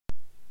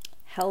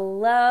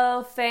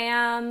Hello,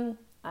 fam.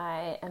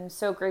 I am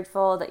so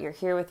grateful that you're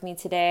here with me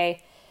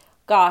today.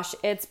 Gosh,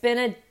 it's been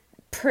a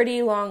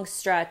pretty long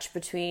stretch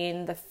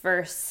between the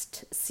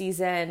first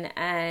season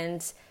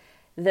and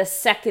the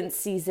second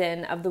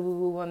season of the Woo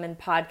Woo Woman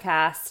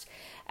podcast.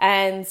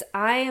 And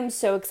I am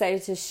so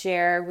excited to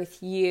share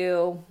with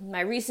you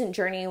my recent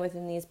journey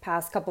within these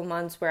past couple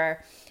months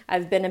where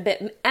I've been a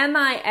bit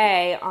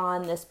MIA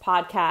on this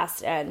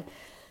podcast. And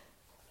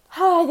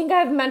I think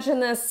I've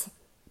mentioned this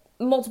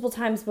multiple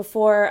times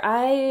before.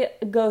 I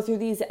go through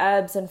these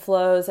ebbs and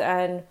flows,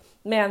 and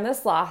man,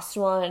 this last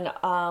one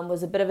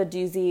was a bit of a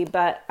doozy,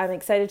 but I'm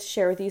excited to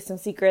share with you some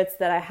secrets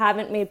that I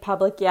haven't made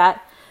public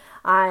yet.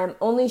 I'm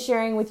only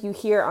sharing with you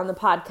here on the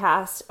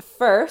podcast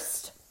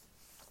first.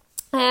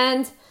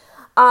 And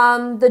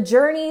the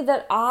journey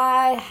that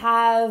I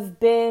have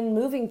been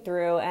moving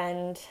through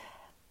and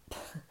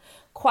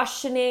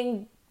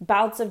questioning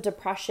bouts of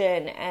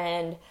depression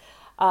and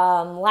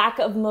lack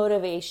of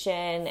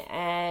motivation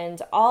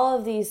and all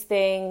of these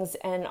things,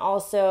 and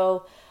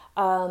also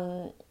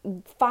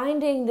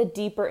finding the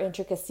deeper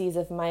intricacies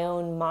of my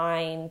own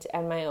mind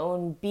and my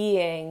own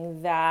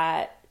being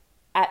that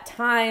at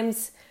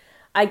times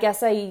I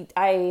guess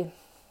I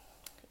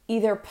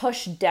either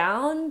pushed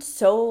down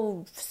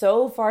so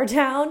far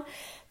down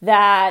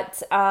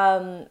that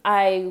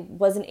I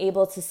wasn't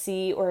able to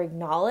see or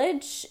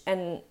acknowledge.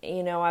 And,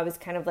 I was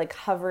kind of like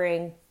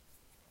hovering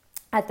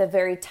at the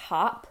very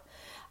top,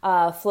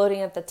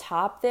 floating at the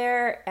top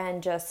there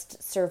and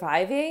just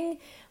surviving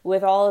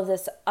with all of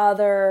this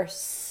other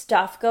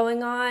stuff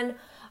going on.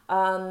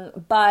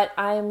 But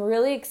I'm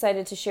really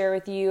excited to share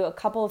with you a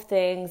couple of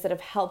things that have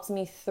helped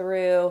me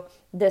through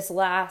this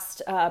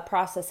last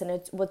process.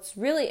 And what's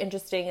really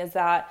interesting is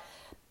that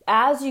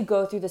as you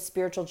go through the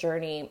spiritual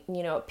journey,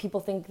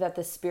 people think that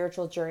the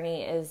spiritual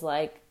journey is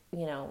like,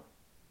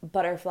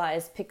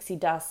 butterflies, pixie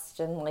dust,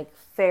 and like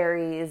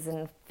fairies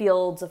and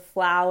fields of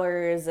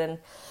flowers and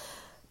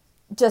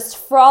just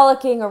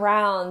frolicking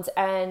around.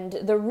 And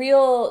the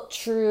real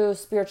true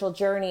spiritual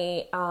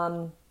journey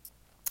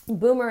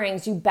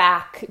boomerangs you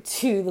back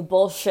to the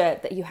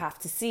bullshit that you have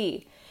to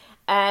see.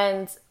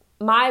 And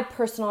my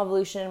personal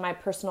evolution, my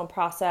personal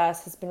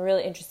process has been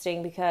really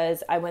interesting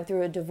because I went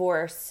through a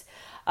divorce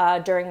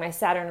during my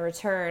Saturn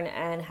return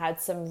and had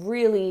some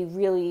really,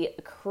 really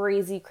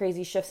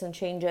crazy shifts and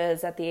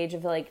changes at the age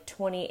of like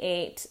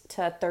 28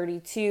 to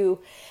 32.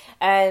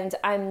 And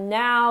I'm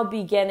now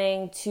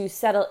beginning to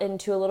settle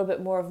into a little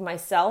bit more of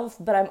myself,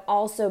 but I'm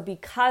also,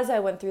 because I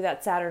went through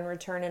that Saturn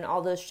return and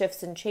all those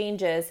shifts and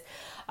changes,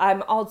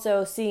 I'm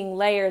also seeing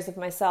layers of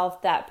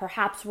myself that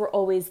perhaps were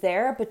always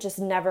there, but just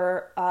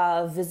never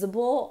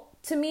visible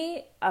to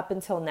me up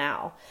until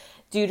now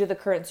due to the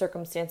current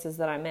circumstances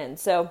that I'm in.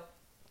 So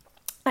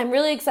I'm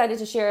really excited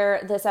to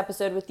share this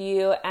episode with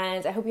you,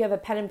 and I hope you have a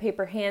pen and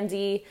paper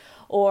handy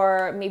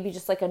or maybe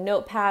just like a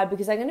notepad,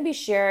 because I'm going to be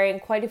sharing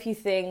quite a few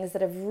things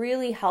that have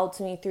really helped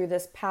me through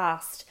this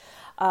past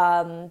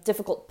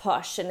difficult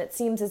push. And it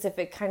seems as if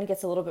it kind of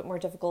gets a little bit more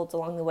difficult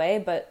along the way,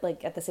 but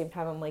like at the same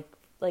time, I'm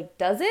like,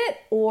 does it?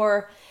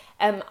 Or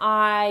am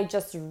I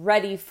just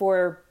ready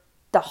for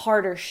the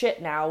harder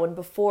shit now, when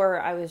before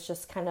I was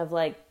just kind of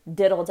like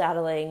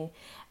diddle-daddling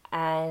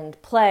and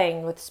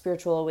playing with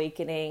spiritual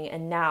awakening,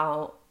 and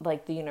now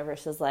like the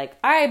universe is like,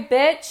 all right,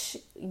 bitch,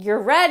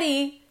 you're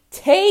ready,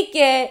 take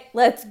it,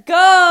 let's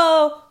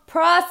go,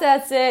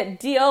 process it,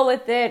 deal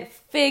with it,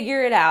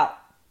 figure it out.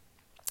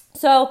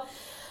 So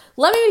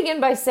let me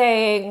begin by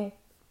saying,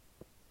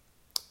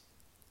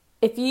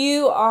 if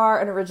you are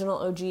an original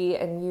OG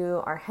and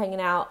you are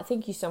hanging out,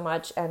 thank you so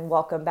much and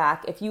welcome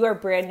back. If you are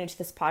brand new to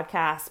this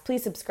podcast,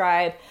 please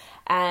subscribe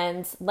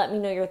and let me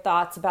know your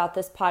thoughts about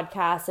this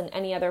podcast and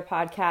any other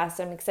podcast.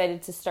 I'm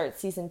excited to start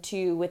season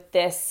 2 with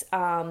this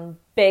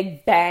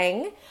big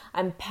bang.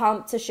 I'm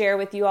pumped to share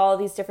with you all of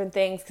these different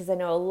things because I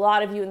know a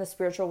lot of you in the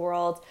spiritual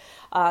world,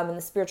 in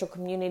the spiritual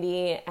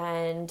community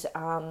and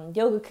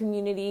yoga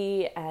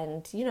community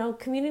and,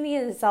 community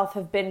in itself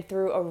have been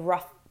through a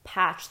rough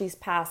patch these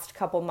past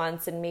couple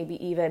months and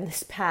maybe even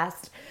this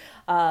past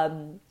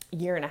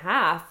year and a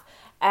half.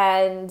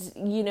 And,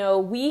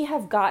 we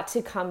have got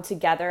to come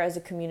together as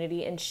a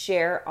community and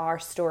share our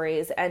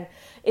stories. And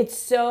it's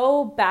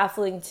so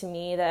baffling to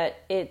me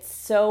that it's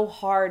so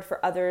hard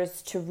for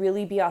others to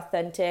really be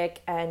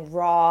authentic and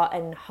raw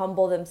and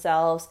humble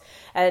themselves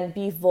and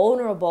be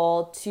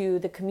vulnerable to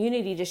the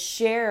community to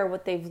share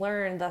what they've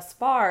learned thus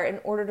far in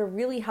order to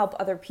really help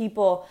other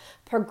people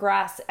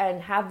progress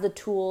and have the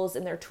tools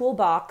in their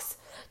toolbox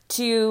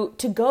to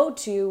go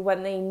to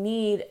when they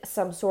need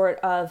some sort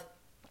of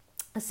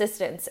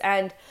assistance.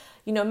 And,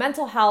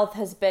 mental health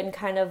has been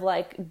kind of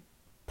like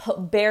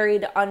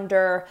buried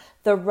under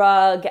the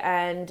rug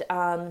and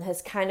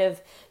has kind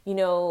of,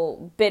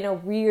 been a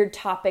weird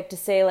topic to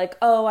say like,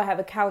 oh, I have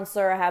a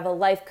counselor, I have a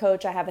life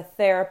coach, I have a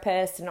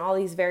therapist, and all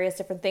these various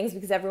different things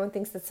because everyone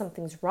thinks that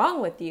something's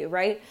wrong with you,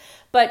 right?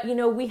 But,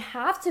 we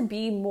have to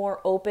be more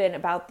open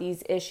about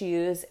these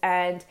issues.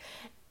 And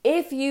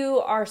if you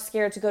are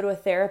scared to go to a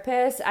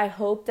therapist, I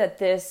hope that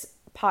this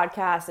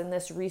podcast and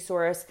this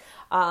resource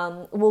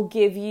will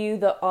give you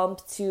the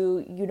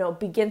to,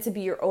 begin to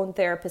be your own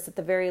therapist at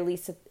the very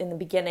least in the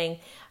beginning.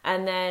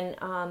 And then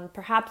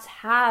perhaps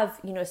have,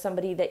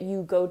 somebody that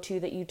you go to,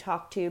 that you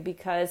talk to,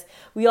 because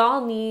we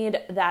all need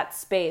that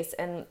space.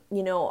 And,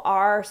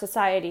 our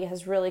society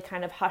has really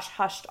kind of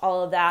hushed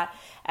all of that.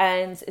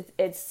 And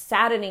it's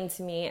saddening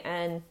to me.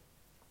 And,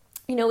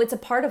 it's a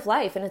part of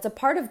life, and it's a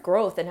part of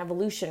growth and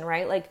evolution,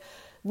 right? Like,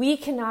 we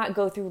cannot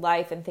go through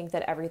life and think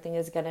that everything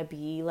is going to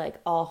be like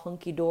all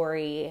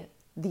hunky-dory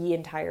the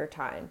entire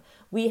time.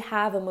 We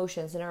have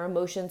emotions, and our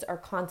emotions are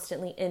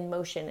constantly in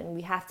motion, and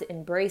we have to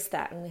embrace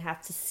that, and we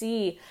have to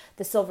see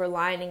the silver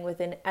lining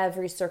within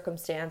every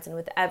circumstance and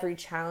with every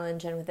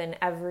challenge and within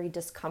every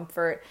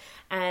discomfort,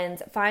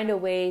 and find a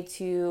way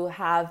to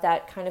have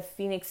that kind of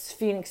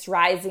phoenix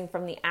rising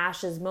from the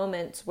ashes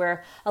moments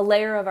where a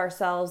layer of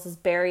ourselves is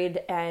buried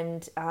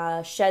and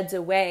sheds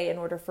away in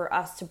order for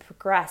us to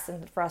progress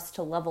and for us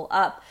to level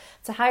up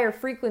to higher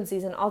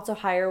frequencies and also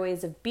higher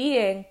ways of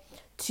being,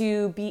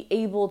 to be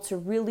able to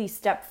really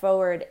step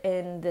forward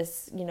in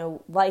this,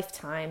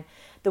 lifetime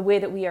the way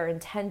that we are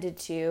intended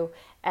to,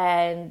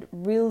 and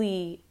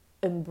really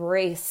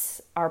embrace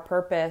our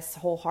purpose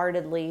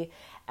wholeheartedly.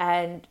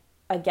 And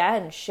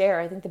again, share.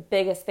 I think the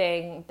biggest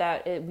thing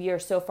that we are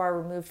so far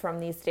removed from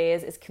these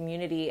days is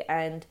community,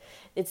 and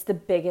it's the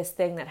biggest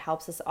thing that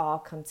helps us all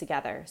come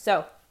together.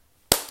 So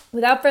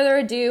without further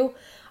ado,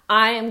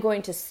 I am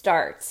going to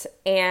start,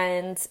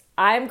 and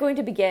I'm going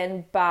to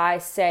begin by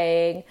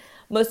saying,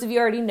 most of you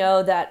already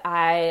know that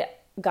I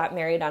got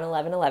married on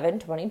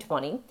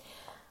 11/11/2020,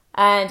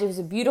 and it was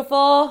a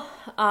beautiful,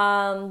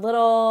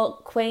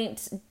 little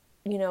quaint,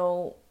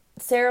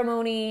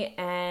 ceremony,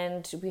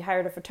 and we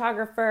hired a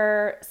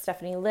photographer,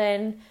 Stephanie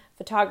Lynn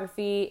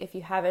Photography. If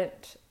you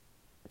haven't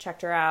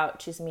checked her out,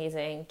 she's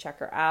amazing. Check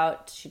her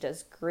out. She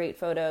does great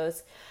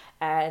photos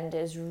and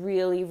is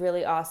really,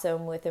 really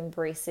awesome with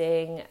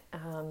embracing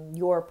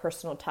your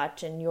personal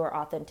touch and your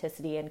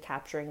authenticity and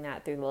capturing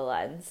that through the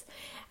lens.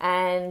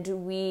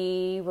 And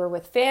we were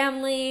with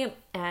family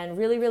and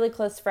really, really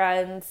close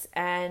friends,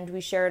 and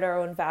we shared our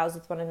own vows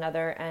with one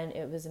another, and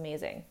it was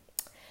amazing.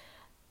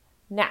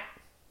 Now,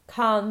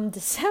 come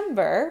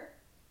December,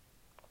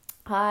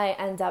 I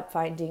end up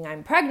finding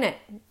I'm pregnant.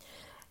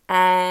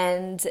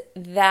 And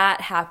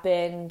that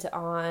happened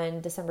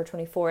on December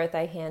 24th.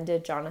 I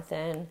handed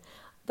Jonathan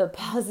the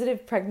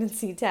positive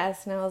pregnancy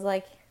test, and I was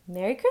like,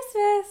 Merry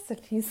Christmas. And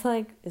he's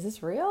like, is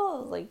this real? I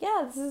was like,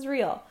 yeah, this is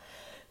real.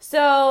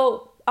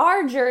 So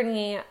our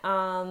journey,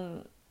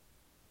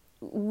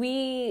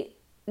 we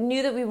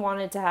knew that we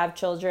wanted to have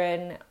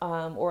children,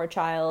 or a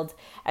child,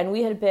 and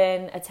we had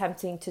been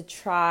attempting to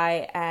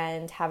try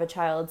and have a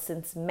child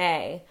since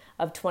May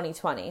of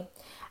 2020.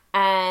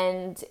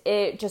 And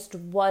it just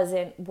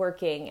wasn't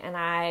working. And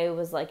I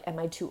was like, am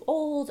I too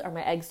old? Are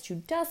my eggs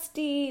too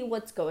dusty?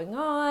 What's going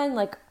on?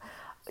 Like,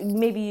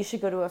 maybe you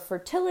should go to a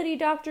fertility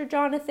doctor,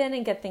 Jonathan,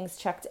 and get things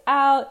checked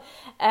out.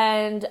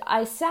 And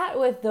I sat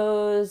with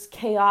those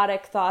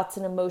chaotic thoughts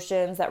and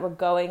emotions that were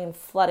going and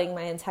flooding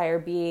my entire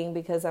being,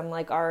 because I'm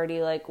like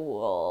already like,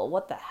 well,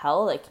 what the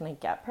hell? Like, can I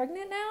get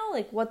pregnant now?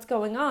 Like, what's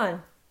going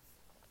on?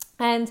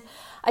 And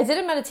I did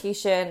a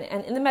meditation,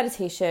 and in the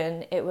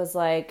meditation, it was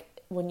like,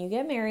 when you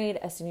get married,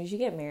 as soon as you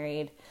get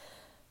married,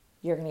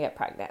 you're going to get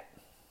pregnant.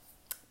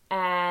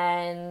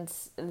 And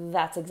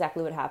that's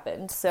exactly what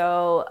happened.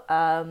 So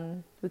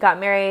we got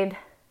married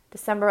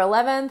December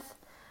 11th.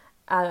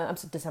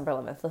 December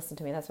 11th. Listen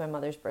to me. That's my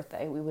mother's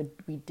birthday.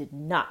 We did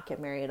not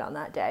get married on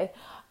that day.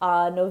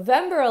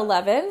 November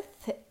 11th,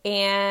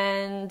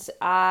 and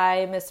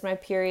I missed my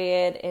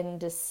period in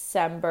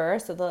December.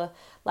 So the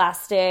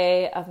last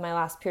day of my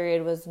last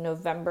period was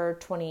November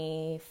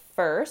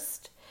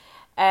 21st.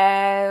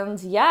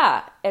 And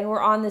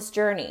we're on this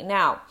journey.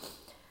 Now,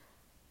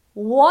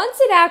 once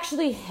it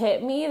actually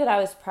hit me that I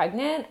was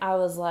pregnant, I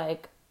was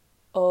like,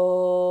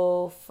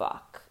 oh,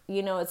 fuck.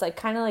 It's like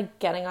kind of like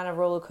getting on a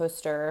roller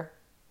coaster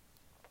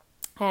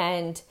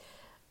and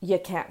you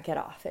can't get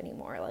off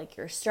anymore. Like,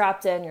 you're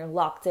strapped in, you're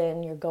locked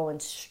in, you're going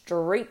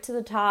straight to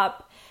the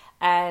top,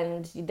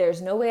 and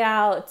there's no way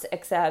out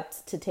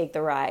except to take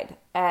the ride.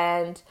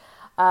 And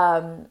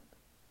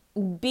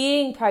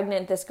being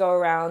pregnant this go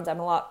around, I'm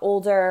a lot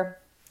older.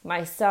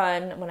 My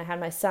son, when I had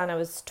my son, I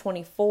was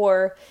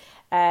 24,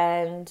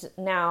 and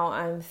now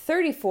I'm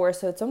 34,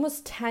 so it's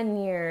almost 10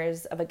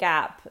 years of a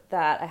gap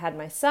that I had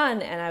my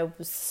son, and I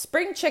was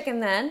spring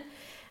chicken then,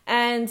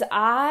 and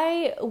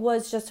I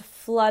was just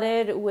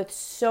flooded with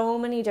so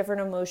many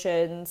different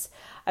emotions.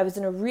 I was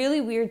in a really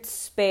weird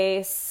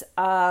space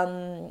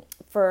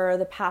for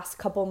the past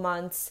couple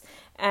months,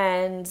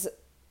 and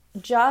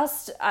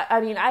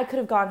I could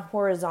have gone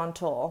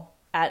horizontal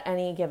at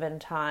any given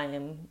time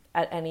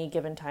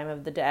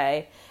of the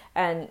day,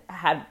 and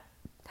had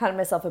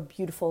myself a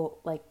beautiful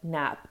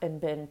nap and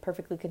been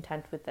perfectly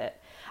content with it.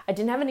 I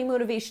didn't have any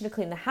motivation to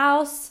clean the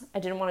house. I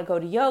didn't want to go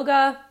to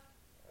yoga.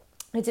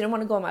 I didn't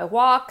want to go on my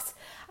walks.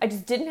 I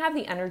just didn't have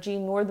the energy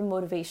nor the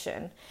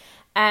motivation.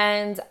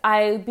 And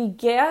I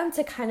began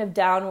to kind of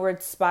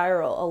downward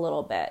spiral a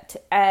little bit.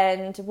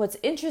 And what's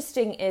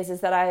interesting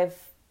is that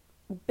I've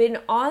been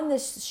on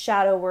this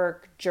shadow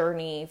work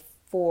journey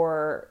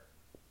for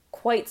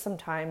quite some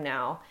time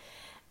now.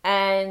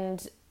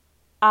 And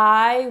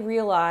I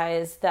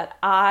realized that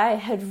I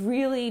had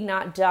really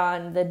not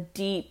done the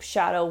deep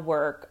shadow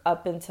work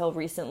up until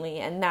recently.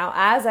 And now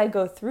as I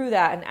go through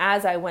that and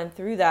as I went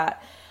through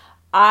that,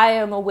 I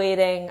am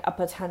awaiting a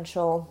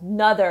potential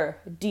another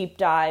deep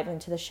dive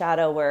into the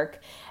shadow work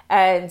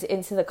and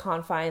into the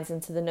confines,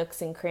 into the nooks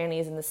and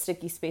crannies and the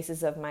sticky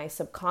spaces of my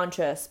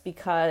subconscious,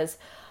 because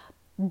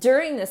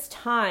during this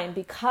time,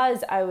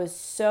 because I was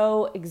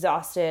so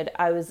exhausted,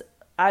 I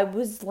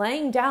was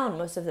laying down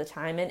most of the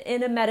time and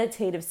in a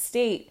meditative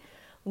state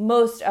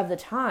most of the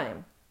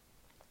time.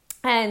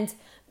 And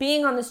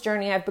being on this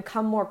journey, I've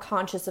become more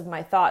conscious of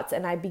my thoughts,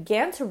 and I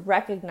began to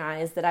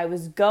recognize that I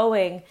was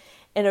going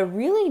in a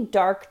really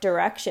dark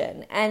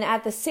direction. And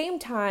at the same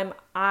time,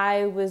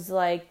 I was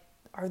like,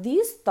 are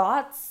these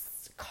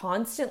thoughts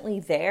constantly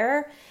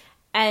there?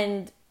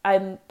 And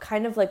I'm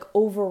kind of like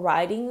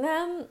overriding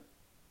them.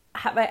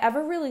 Have I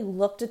ever really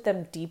looked at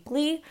them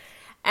deeply?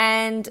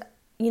 And,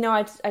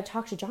 I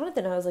talked to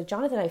Jonathan. I was like,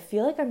 Jonathan, I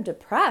feel like I'm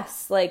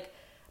depressed. Like,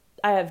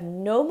 I have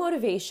no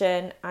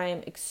motivation.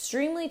 I'm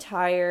extremely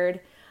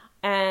tired.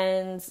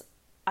 And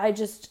I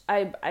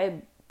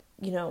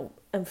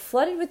am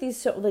flooded with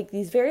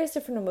these various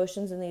different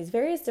emotions and these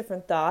various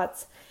different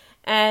thoughts.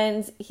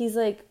 And he's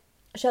like,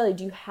 Shelly,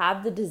 do you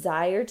have the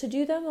desire to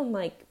do them? I'm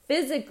like,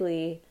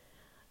 physically,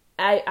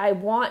 I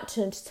want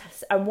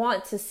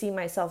to see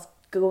myself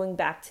going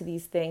back to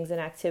these things and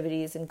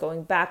activities and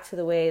going back to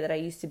the way that I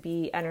used to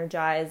be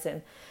energized.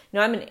 And,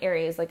 I'm in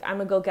Aries, like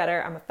I'm a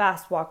go-getter, I'm a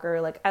fast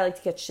walker. Like I like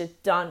to get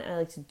shit done and I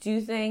like to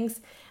do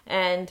things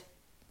and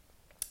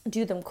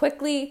do them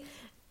quickly.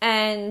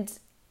 And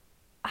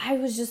I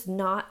was just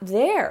not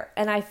there.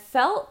 And I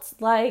felt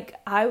like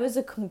I was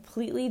a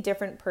completely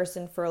different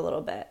person for a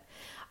little bit.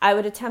 I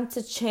would attempt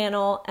to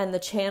channel, and the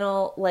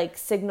channel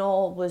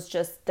signal was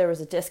just, there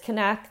was a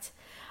disconnect.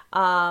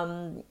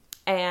 And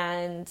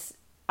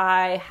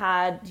I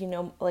had,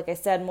 like I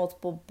said,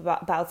 multiple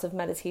bouts of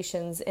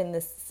meditations in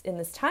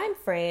this time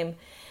frame.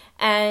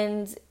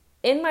 And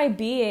in my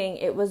being,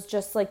 it was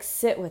just like,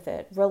 sit with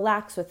it,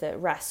 relax with it,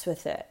 rest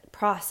with it,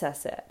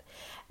 process it.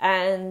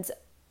 And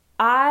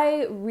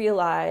I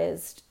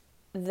realized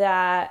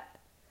that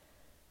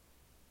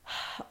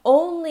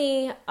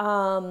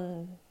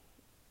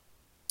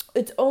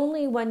it's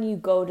only when you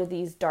go to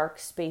these dark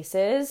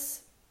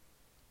spaces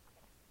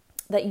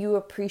that you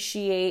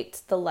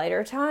appreciate the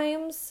lighter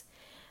times.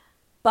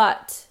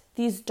 But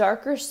these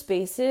darker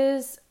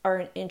spaces are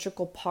an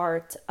integral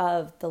part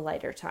of the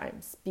lighter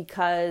times,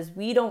 because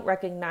we don't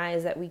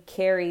recognize that we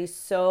carry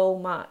so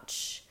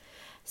much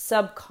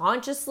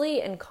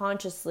subconsciously and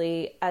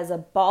consciously as a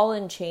ball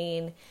and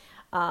chain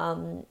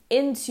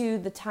into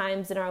the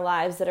times in our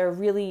lives that are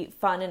really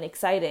fun and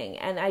exciting.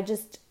 And I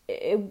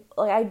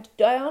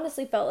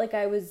honestly felt like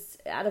I was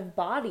out of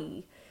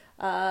body,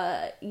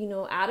 out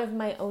of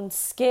my own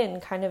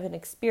skin kind of an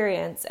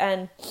experience.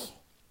 And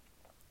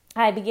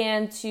I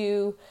began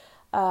to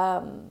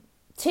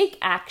take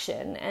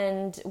action.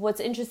 And what's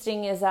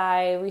interesting is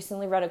I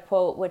recently read a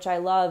quote, which I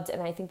loved,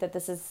 and I think that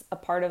this is a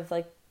part of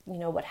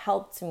what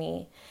helped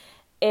me,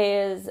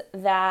 is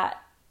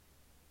that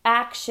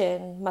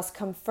action must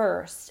come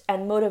first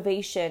and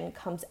motivation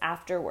comes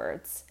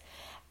afterwards.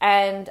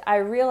 And I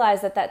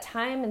realized that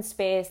time and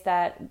space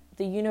that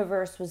the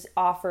universe was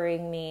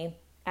offering me,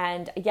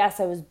 and yes,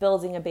 I was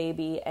building a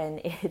baby,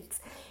 and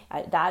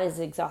that is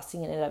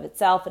exhausting in and of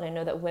itself. And I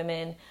know that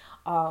women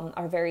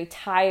are very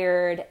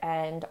tired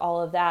and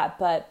all of that,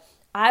 but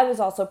I was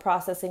also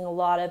processing a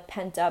lot of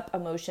pent up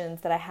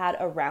emotions that I had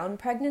around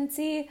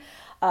pregnancy,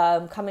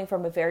 coming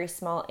from a very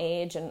small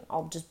age. And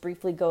I'll just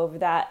briefly go over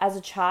that. As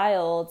a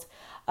child,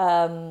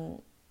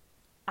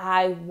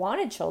 I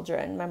wanted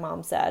children. My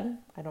mom said,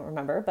 I don't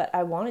remember, but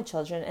I wanted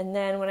children. And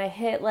then when I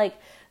hit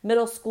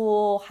middle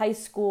school, high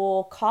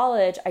school,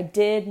 college, I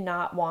did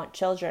not want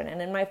children.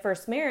 And in my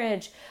first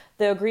marriage,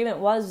 the agreement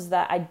was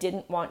that I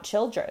didn't want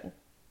children.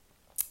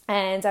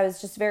 And I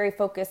was just very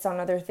focused on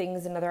other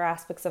things and other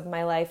aspects of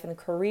my life and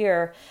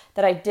career,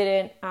 that I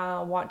didn't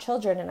want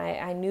children. And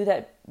I knew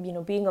that,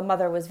 being a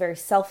mother was very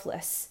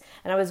selfless,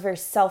 and I was very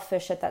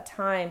selfish at that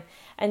time.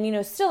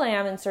 And, still I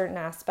am in certain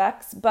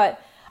aspects,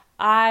 but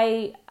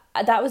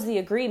that was the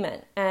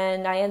agreement.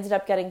 And I ended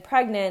up getting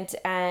pregnant,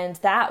 and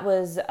that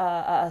was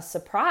a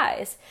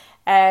surprise.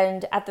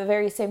 And at the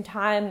very same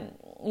time,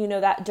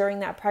 that during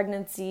that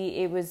pregnancy,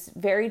 it was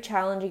very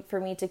challenging for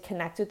me to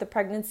connect with the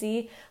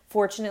pregnancy.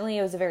 Fortunately,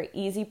 it was a very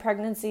easy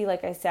pregnancy.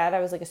 Like I said, I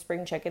was like a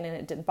spring chicken, and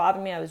it didn't bother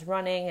me. I was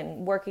running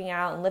and working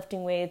out and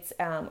lifting weights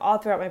all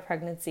throughout my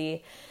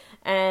pregnancy.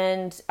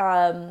 And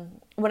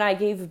when I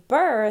gave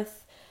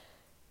birth,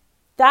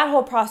 that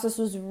whole process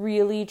was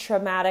really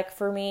traumatic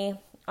for me.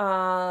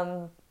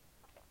 And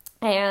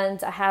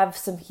I have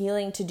some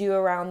healing to do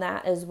around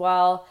that as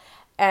well.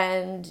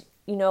 And,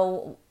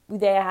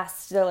 they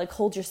asked, they're like,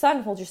 hold your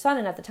son.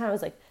 And at the time I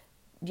was like,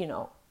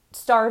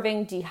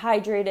 starving,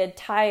 dehydrated,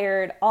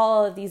 tired,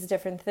 all of these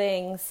different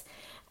things.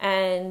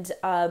 And,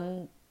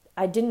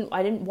 I didn't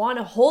want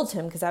to hold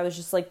him because I was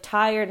just like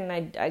tired. And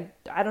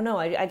I don't know.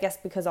 I guess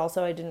because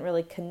also I didn't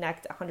really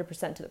connect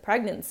 100% to the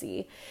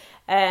pregnancy.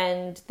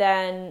 And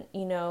then,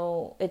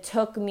 it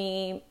took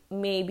me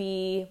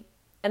maybe,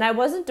 and I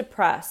wasn't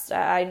depressed.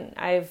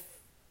 I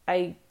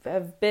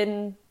have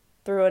been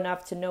through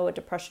enough to know what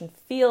depression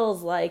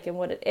feels like and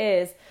what it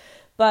is.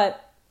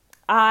 But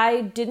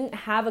I didn't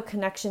have a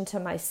connection to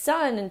my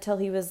son until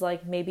he was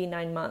like maybe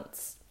 9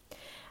 months.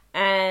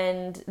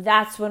 And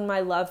that's when my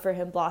love for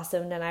him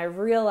blossomed, and I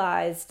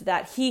realized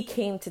that he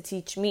came to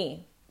teach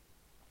me.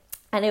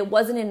 And it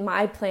wasn't in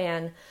my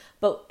plan,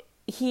 but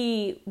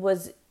he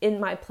was in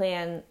my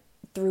plan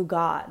through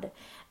God.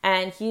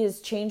 And he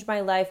has changed my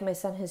life. My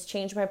son has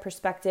changed my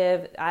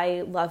perspective.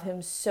 I love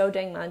him so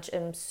dang much.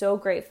 I'm so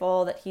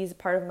grateful that he's a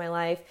part of my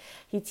life.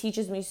 He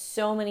teaches me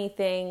so many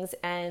things,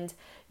 and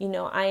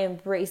I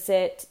embrace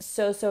it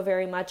so, so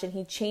very much. And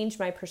he changed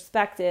my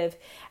perspective.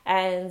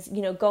 And,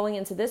 going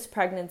into this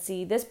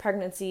pregnancy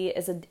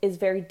is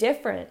very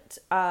different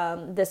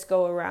this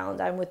go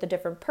around. I'm with a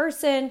different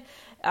person.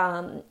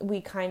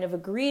 We kind of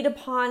agreed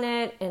upon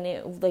it, and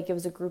it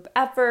was a group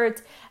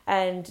effort.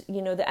 And,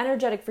 the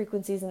energetic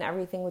frequencies and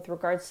everything with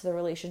regards to the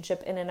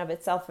relationship in and of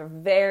itself are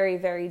very,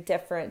 very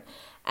different.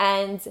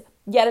 And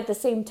yet at the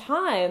same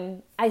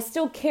time, I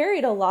still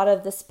carried a lot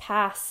of this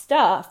past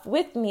stuff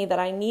with me that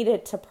I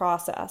needed to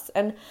process.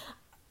 And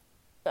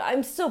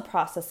I'm still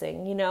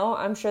processing,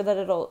 I'm sure that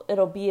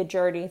it'll be a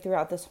journey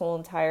throughout this whole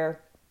entire,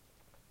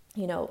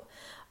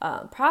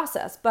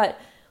 process.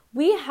 But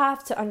we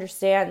have to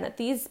understand that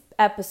these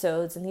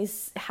episodes and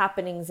these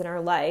happenings in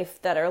our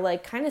life that are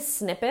like kind of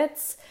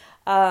snippets,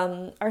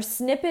 are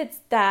snippets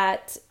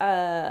that,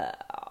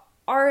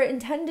 are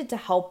intended to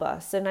help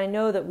us. And I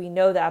know that we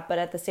know that, but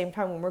at the same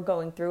time, when we're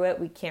going through it,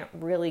 we can't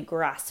really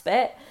grasp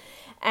it.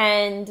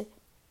 And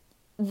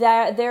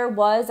that there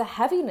was a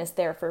heaviness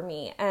there for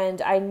me,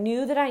 and I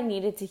knew that I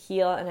needed to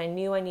heal, and I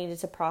knew I needed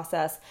to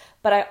process,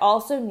 but I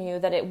also knew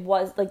that it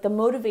was like the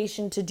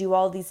motivation to do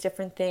all these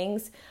different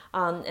things,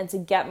 and to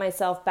get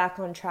myself back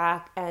on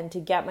track and to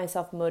get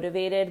myself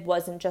motivated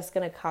wasn't just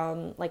going to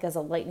come like as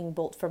a lightning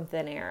bolt from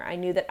thin air. I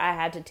knew that I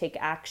had to take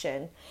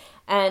action.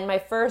 And my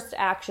first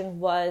action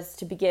was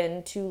to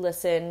begin to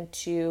listen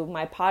to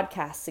my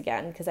podcasts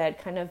again, because I had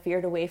kind of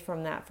veered away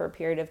from that for a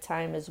period of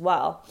time as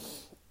well.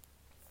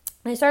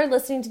 I started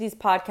listening to these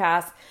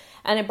podcasts,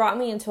 and it brought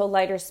me into a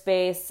lighter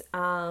space,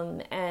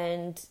 and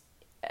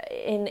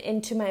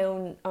into my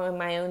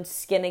own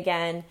skin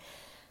again.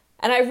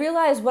 And I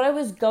realized what I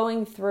was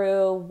going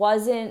through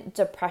wasn't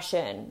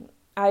depression.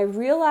 I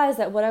realized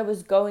that what I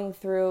was going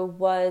through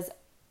was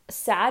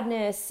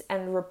sadness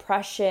and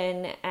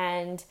repression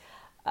and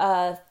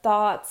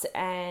thoughts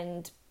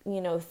and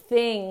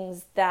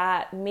things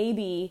that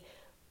maybe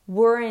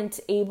weren't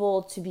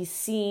able to be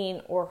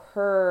seen or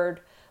heard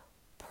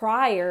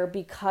prior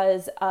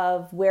because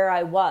of where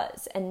I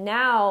was. And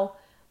now,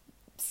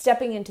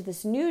 stepping into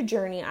this new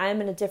journey,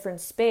 I'm in a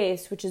different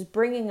space, which is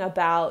bringing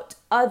about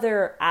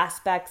other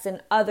aspects and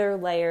other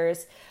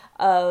layers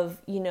of,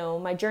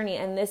 my journey.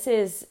 And this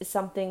is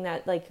something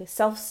that, like,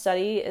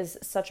 self-study is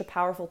such a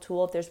powerful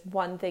tool. If there's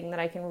one thing that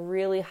I can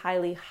really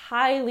highly,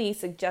 highly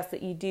suggest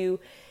that you do,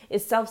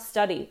 is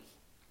self-study.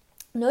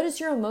 Notice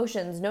your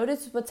emotions.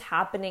 Notice what's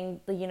happening,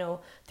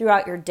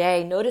 throughout your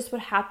day. Notice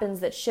what happens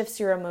that shifts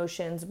your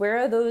emotions. Where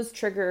are those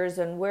triggers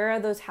and where are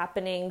those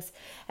happenings,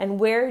 and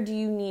where do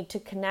you need to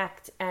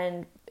connect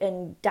and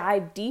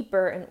dive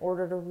deeper in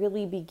order to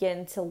really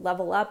begin to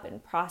level up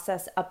and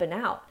process up and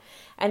out.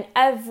 And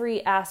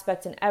every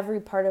aspect and every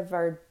part of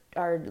our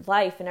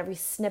life and every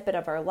snippet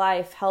of our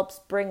life helps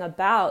bring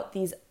about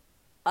these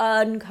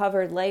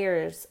uncovered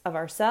layers of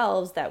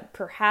ourselves that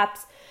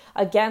perhaps,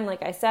 again,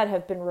 like I said,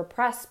 have been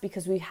repressed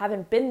because we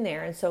haven't been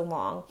there in so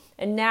long.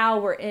 And now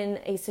we're in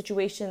a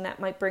situation that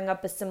might bring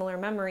up a similar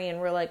memory, and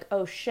we're like,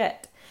 oh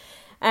shit.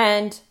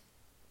 And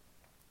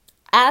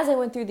as I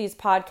went through these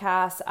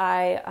podcasts,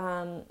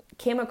 I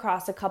came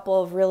across a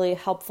couple of really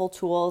helpful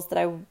tools that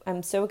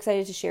I'm so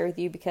excited to share with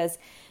you, because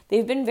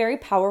they've been very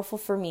powerful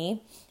for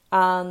me,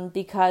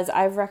 because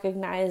I've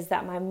recognized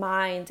that my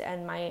mind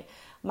and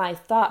my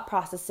thought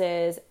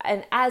processes,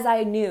 and as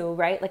I knew,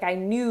 right? Like I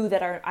know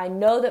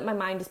that my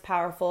mind is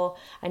powerful.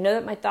 I know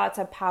that my thoughts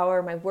have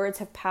power, my words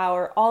have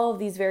power, all of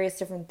these various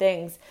different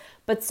things.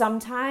 But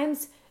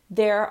sometimes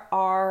there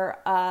are,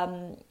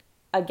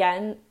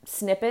 again,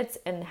 snippets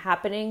and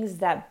happenings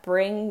that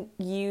bring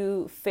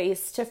you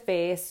face to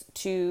face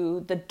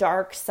to the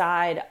dark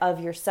side of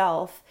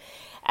yourself.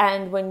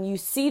 And when you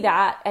see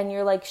that and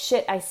you're like,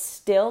 shit, I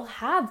still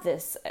have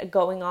this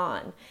going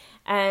on.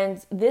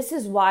 And this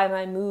is why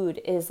my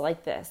mood is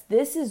like this.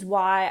 This is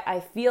why I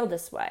feel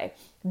this way.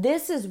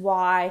 This is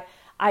why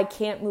I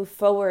can't move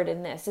forward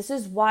in this. This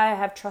is why I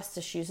have trust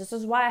issues. This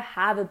is why I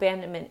have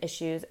abandonment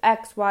issues,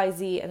 X, Y,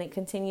 Z, and it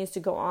continues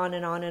to go on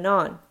and on and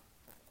on.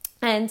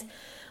 And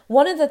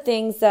one of the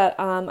things that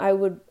I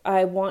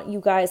want you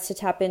guys to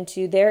tap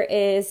into, there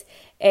is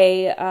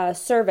a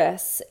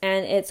service,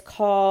 and it's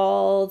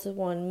called,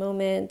 one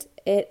moment,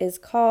 it is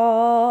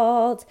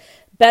called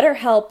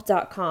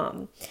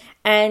BetterHelp.com.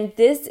 And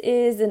this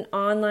is an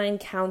online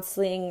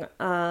counseling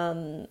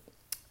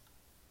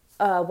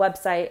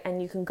website,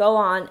 and you can go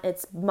on,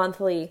 it's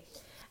monthly,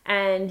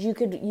 and you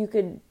could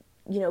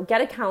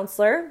get a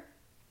counselor,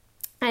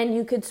 and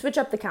you could switch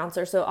up the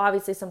counselor. So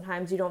obviously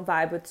sometimes you don't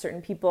vibe with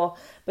certain people,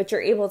 but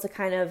you're able to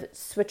kind of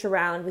switch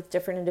around with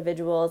different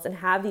individuals and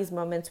have these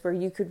moments where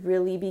you could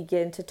really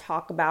begin to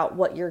talk about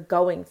what you're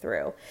going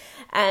through.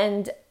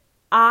 And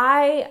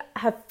I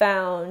have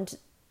found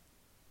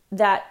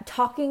that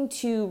talking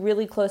to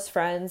really close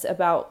friends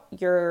about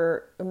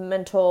your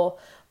mental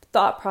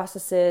thought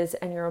processes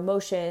and your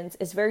emotions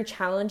is very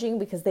challenging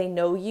because they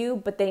know you,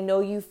 but they know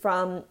you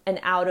from an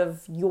out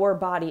of your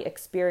body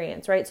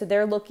experience, right? So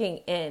they're looking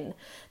in,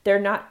 they're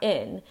not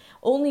in,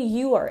 only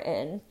you are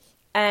in.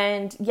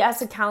 And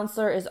yes, a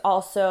counselor is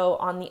also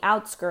on the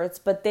outskirts,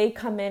 but they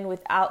come in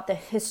without the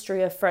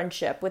history of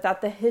friendship,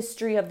 without the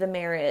history of the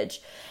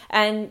marriage.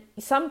 And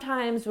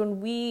sometimes when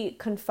we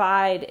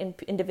confide in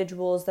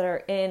individuals that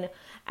are in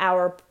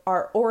our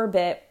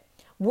orbit,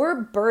 we're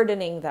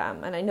burdening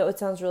them. And I know it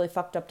sounds really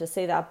fucked up to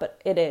say that,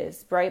 but it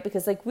is, right?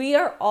 Because like we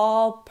are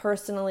all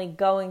personally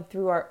going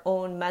through our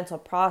own mental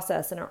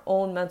process and our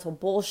own mental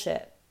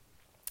bullshit.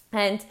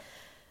 And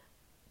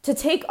to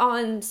take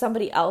on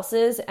somebody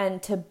else's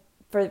and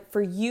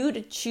for you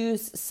to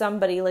choose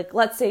somebody, like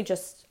let's say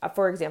just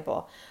for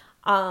example,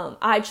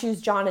 I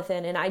choose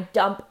Jonathan and I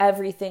dump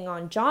everything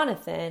on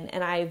Jonathan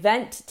and I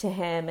vent to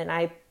him and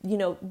I,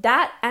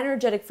 that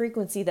energetic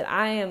frequency that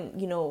I am,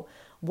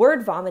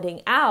 word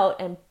vomiting out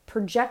and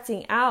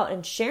projecting out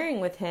and sharing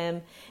with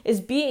him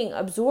is being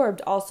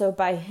absorbed also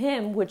by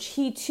him, which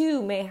he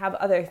too may have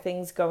other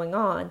things going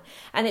on.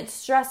 And it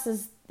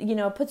stresses,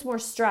 puts more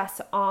stress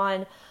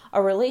on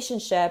a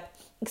relationship,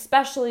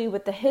 especially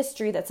with the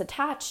history that's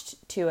attached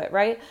to it,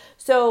 right?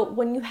 So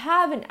when you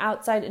have an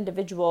outside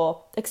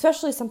individual,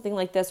 especially something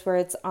like this where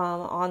it's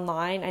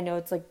online, I know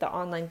it's like the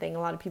online thing a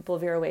lot of people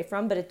veer away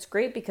from, but it's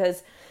great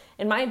because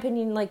in my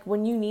opinion, like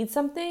when you need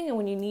something and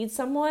when you need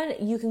someone,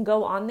 you can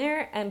go on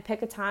there and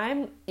pick a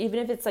time, even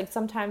if it's like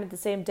sometime at the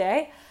same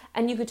day,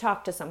 and you could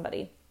talk to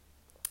somebody.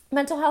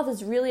 Mental health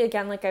is really,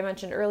 again, like I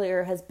mentioned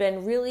earlier, has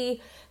been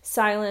really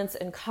silenced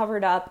and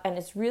covered up, and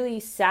it's really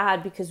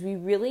sad because we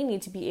really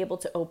need to be able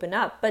to open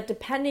up. But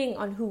depending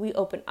on who we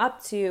open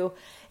up to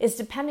is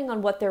depending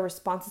on what their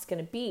response is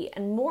going to be.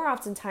 And more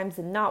oftentimes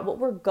than not, what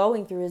we're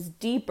going through is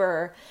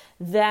deeper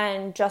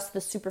than just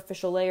the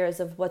superficial layers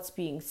of what's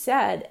being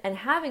said. And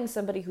having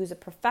somebody who's a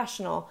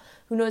professional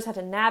who knows how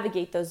to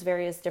navigate those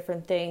various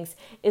different things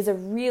is a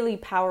really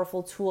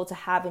powerful tool to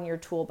have in your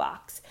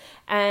toolbox.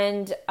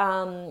 And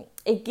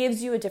it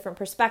gives you a different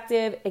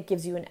perspective, it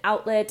gives you an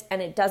outlet,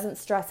 and it doesn't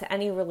stress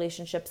any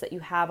relationships that you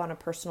have on a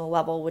personal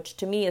level, which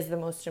to me is the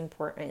most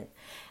important.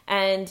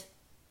 And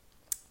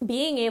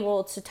being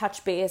able to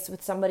touch base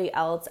with somebody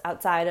else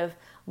outside of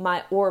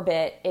my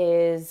orbit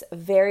is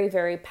very,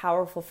 very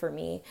powerful for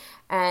me.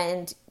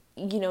 And,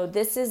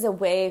 this is a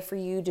way for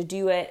you to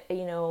do it,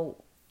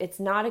 it's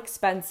not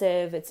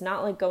expensive. It's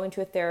not like going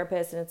to a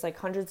therapist and it's like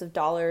hundreds of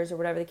dollars or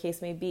whatever the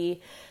case may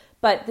be.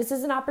 But this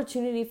is an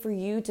opportunity for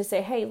you to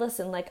say, hey,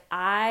 listen, like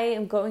I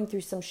am going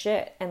through some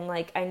shit and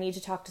like I need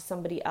to talk to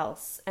somebody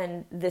else.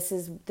 And this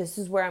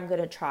is where I'm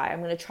going to try.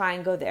 I'm going to try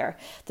and go there.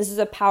 This is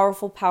a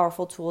powerful,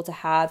 powerful tool to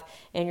have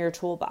in your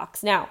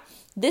toolbox. Now,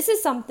 this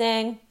is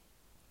something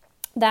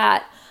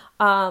that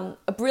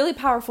a really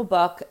powerful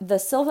book, The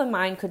Sylvan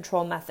Mind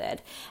Control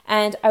Method.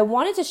 And I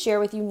wanted to share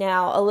with you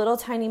now a little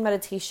tiny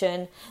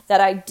meditation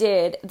that I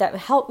did that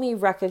helped me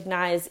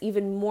recognize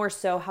even more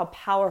so how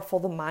powerful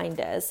the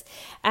mind is.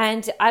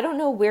 And I don't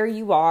know where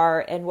you are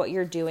and what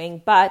you're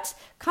doing, but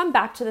come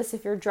back to this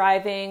if you're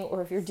driving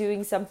or if you're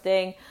doing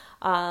something.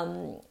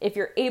 If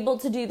you're able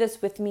to do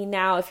this with me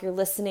now, if you're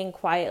listening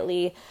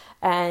quietly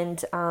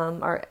and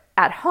are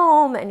at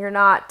home and you're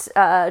not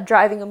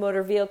driving a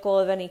motor vehicle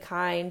of any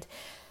kind,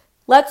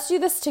 let's do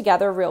this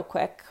together real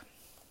quick.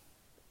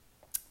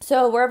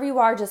 So wherever you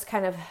are, just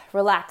kind of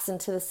relax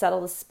into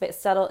settle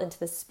into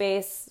the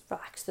space,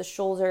 relax the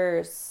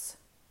shoulders,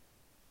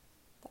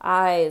 the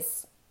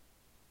eyes.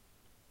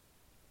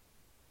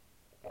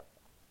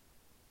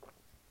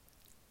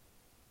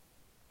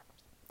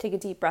 Take a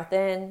deep breath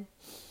in.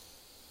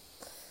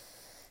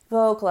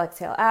 Vocal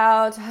exhale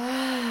out.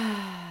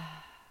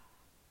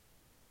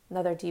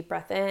 Another deep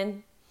breath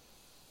in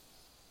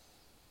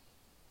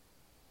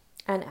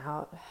and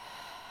out.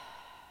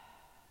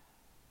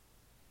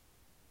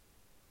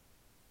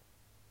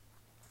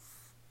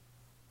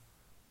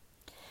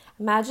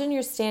 Imagine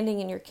you're standing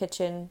in your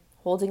kitchen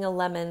holding a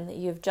lemon that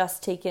you've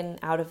just taken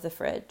out of the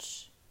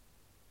fridge.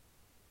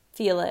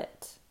 Feel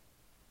it.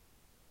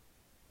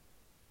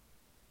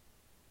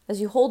 As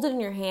you hold it in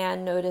your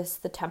hand, notice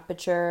the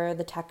temperature,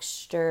 the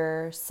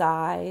texture,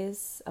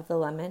 size of the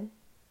lemon.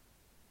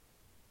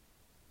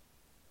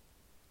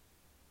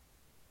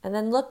 And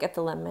then look at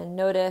the lemon.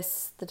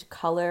 Notice the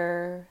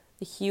color,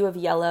 the hue of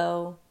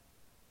yellow,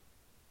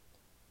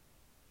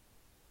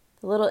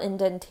 the little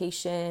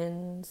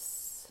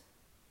indentations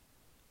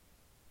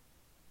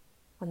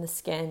on the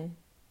skin.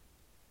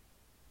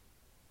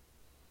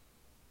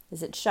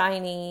 Is it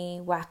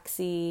shiny,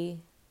 waxy?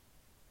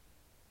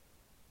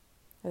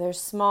 Are there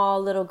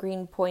small little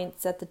green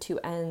points at the two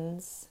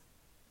ends?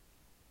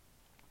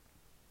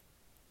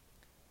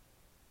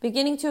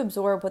 Beginning to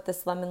absorb what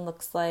this lemon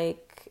looks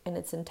like in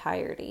its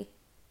entirety.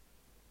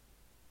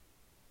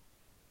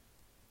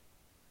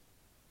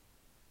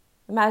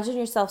 Imagine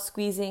yourself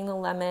squeezing the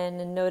lemon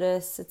and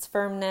notice its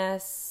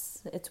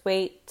firmness, its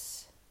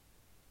weight.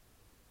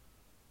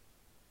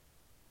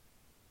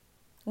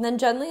 And then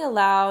gently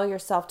allow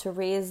yourself to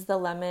raise the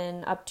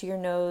lemon up to your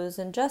nose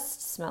and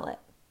just smell it.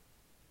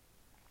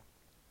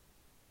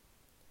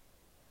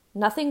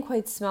 Nothing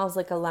quite smells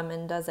like a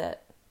lemon, does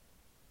it?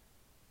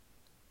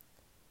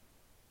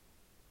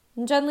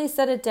 And gently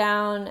set it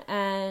down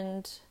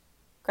and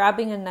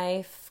grabbing a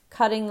knife,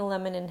 cutting the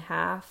lemon in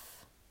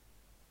half.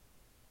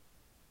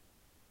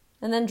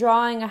 And then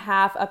drawing a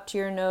half up to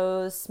your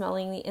nose,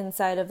 smelling the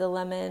inside of the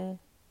lemon.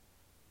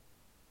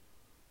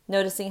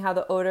 Noticing how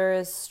the odor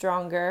is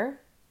stronger.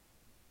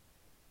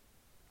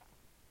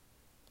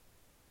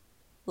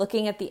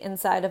 Looking at the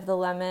inside of the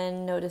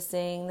lemon,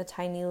 noticing the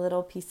tiny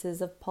little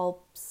pieces of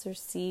pulps or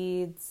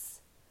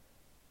seeds,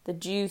 the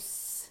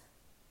juice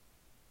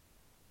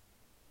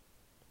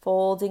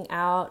folding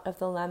out of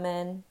the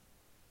lemon.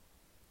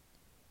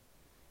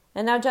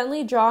 And now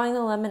gently drawing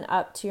the lemon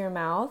up to your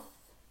mouth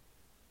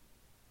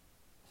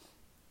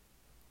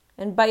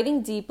and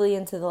biting deeply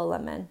into the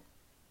lemon.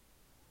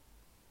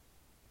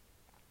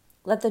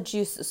 Let the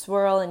juice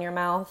swirl in your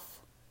mouth.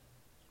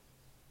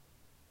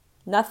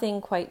 Nothing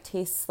quite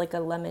tastes like a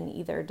lemon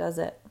either, does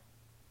it?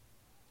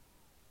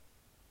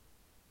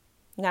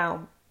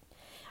 Now,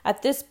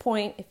 at this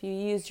point, if you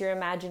use your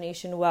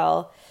imagination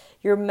well,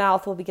 your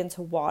mouth will begin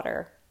to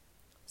water.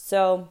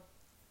 So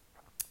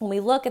when we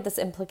look at this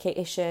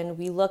implication,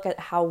 we look at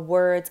how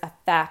words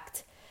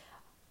affect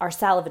our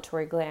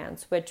salivatory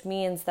glands, which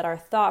means that our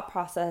thought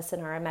process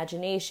and our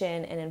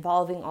imagination and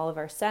involving all of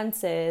our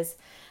senses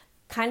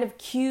kind of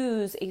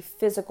cues a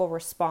physical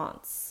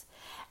response.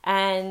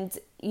 And,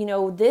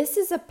 this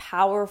is a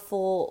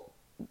powerful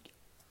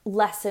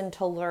lesson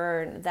to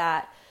learn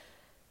that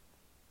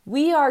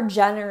we are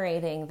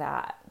generating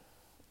that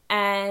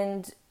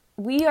and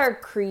we are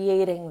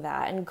creating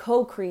that and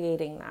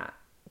co-creating that.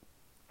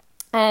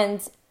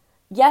 And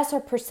yes, our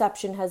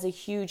perception has a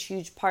huge,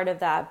 huge part of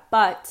that,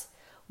 but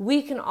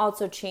we can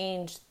also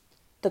change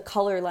the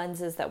color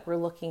lenses that we're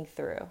looking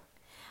through.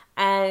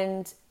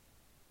 And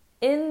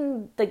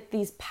in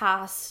these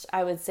past,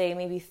 I would say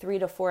maybe 3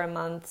 to 4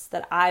 months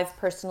that I've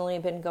personally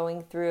been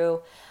going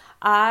through,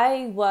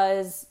 I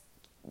was,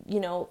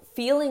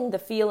 feeling the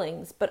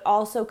feelings, but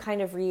also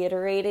kind of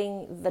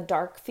reiterating the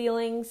dark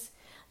feelings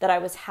that I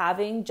was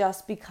having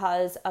just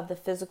because of the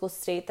physical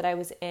state that I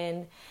was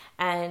in.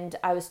 And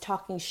I was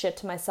talking shit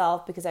to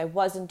myself because I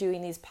wasn't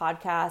doing these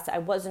podcasts. I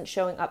wasn't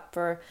showing up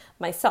for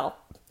myself.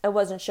 I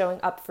wasn't showing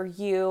up for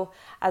you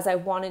as I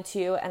wanted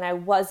to. And I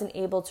wasn't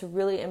able to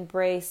really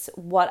embrace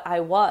what I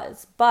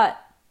was.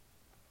 But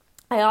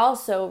I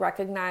also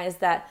recognized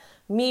that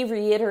me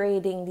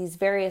reiterating these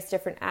various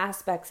different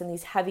aspects and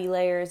these heavy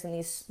layers and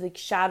these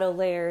shadow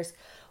layers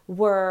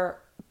were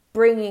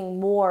bringing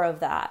more of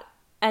that.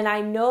 And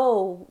I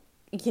know,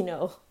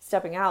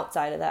 stepping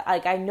outside of that,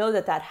 I know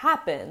that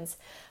happens,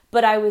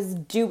 but I was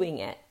doing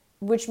it,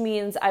 which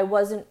means I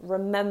wasn't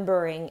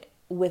remembering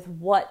with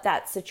what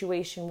that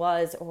situation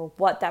was or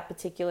what that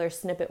particular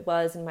snippet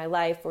was in my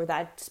life or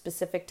that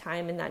specific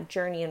time in that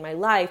journey in my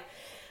life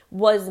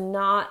was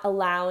not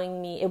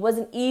allowing me. It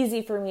wasn't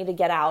easy for me to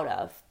get out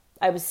of.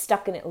 I was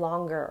stuck in it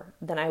longer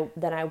than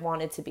I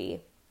wanted to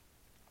be.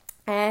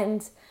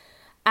 And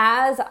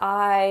as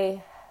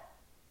I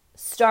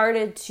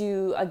started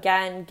to,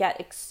 again,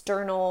 get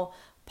external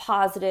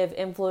positive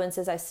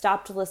influences, I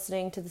stopped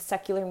listening to the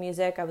secular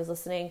music. I was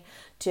listening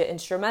to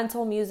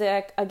instrumental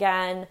music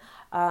again,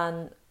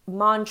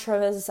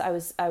 mantras. I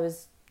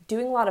was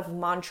doing a lot of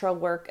mantra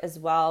work as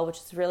well, which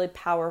is really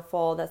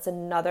powerful. That's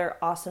another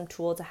awesome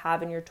tool to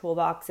have in your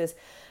toolbox is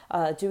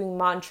doing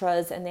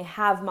mantras. And they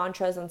have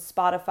mantras on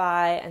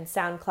Spotify and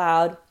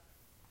SoundCloud.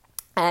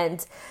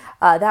 And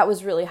that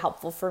was really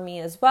helpful for me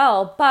as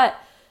well. But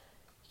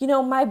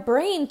my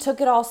brain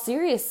took it all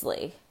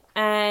seriously.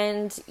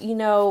 And,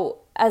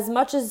 as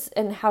much as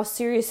and how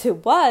serious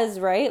it was,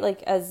 right?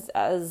 Like as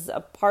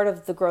a part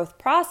of the growth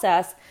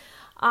process,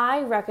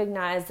 I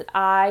recognized that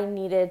I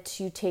needed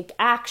to take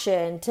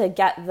action to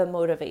get the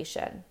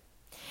motivation.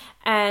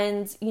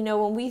 And,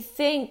 when we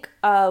think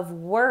of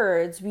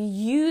words, we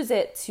use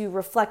it to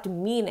reflect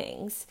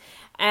meanings.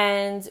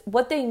 And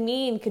what they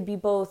mean could be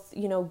both,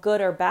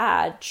 good or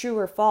bad, true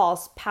or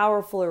false,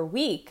 powerful or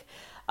weak.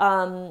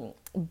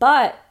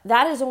 But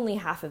that is only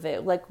half of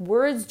it. Like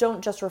words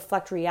don't just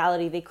reflect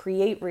reality, they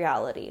create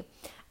reality.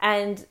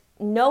 And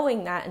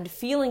knowing that and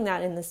feeling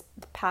that in this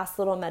past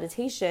little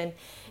meditation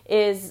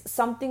is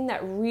something that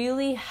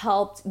really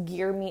helped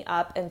gear me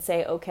up and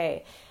say,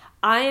 okay,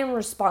 I am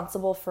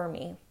responsible for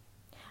me.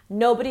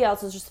 Nobody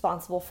else is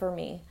responsible for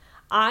me.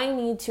 I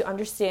need to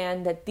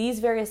understand that these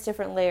various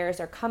different layers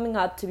are coming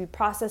up to be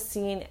processed,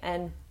 seen,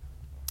 and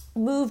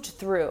moved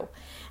through.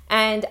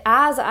 And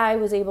as I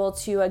was able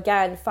to,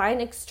 again,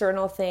 find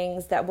external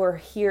things that were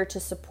here to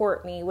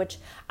support me, which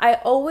I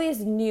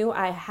always knew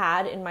I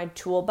had in my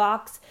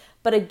toolbox,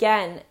 but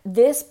again,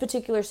 this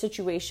particular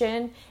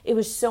situation, it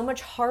was so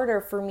much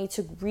harder for me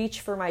to reach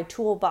for my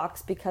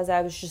toolbox because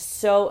I was just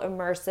so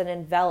immersed and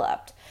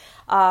enveloped.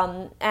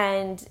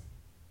 And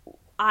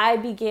I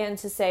began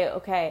to say,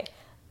 okay,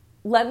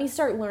 let me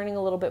start learning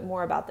a little bit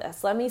more about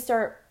this. Let me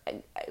start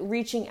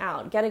reaching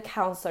out, get a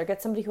counselor,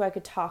 get somebody who I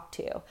could talk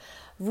to,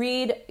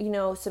 read,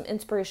 some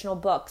inspirational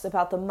books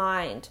about the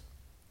mind,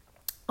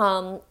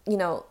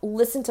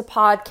 listen to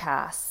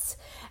podcasts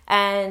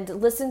and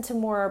listen to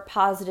more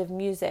positive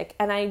music.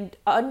 And I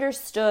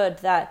understood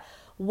that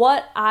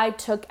what I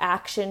took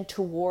action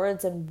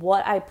towards and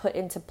what I put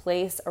into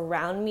place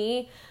around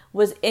me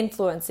was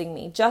influencing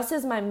me. Just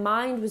as my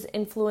mind was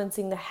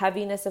influencing the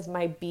heaviness of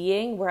my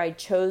being, where I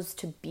chose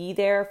to be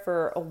there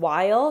for a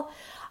while,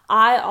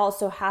 I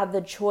also had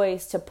the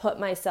choice to put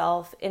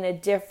myself in a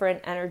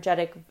different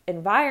energetic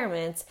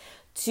environment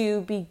to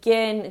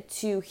begin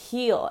to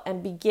heal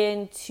and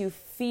begin to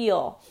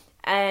feel.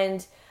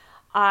 And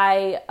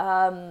I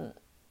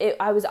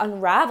was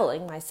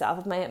unraveling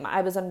myself.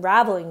 I was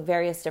unraveling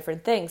various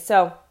different things.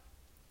 So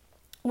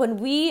when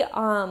we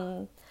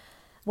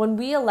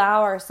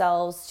allow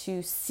ourselves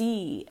to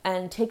see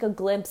and take a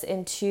glimpse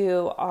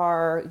into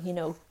our,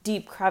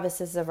 deep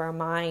crevices of our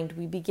mind,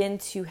 we begin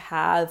to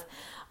have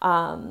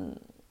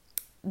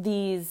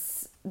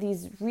these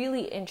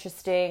really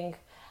interesting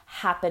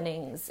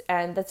happenings.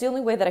 And that's the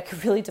only way that I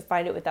could really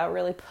define it without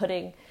really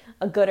putting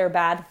a good or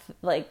bad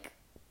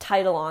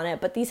title on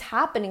it, but these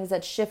happenings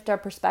that shift our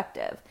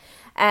perspective.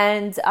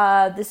 And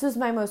this was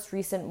my most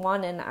recent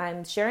one, and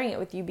I'm sharing it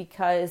with you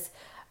because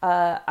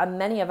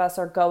many of us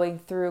are going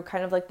through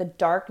kind of like the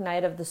dark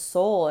night of the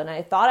soul, and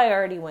I thought I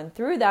already went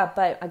through that,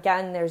 but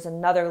again, there's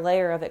another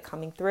layer of it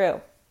coming through.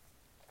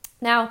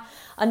 Now,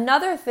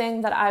 another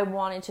thing that I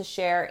wanted to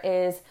share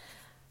is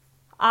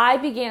I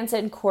began to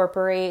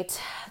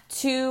incorporate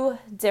 2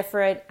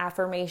 different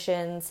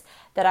affirmations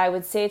that I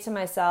would say to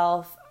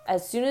myself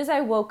as soon as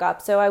I woke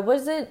up. So I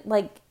wasn't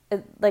like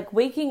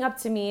waking up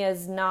to me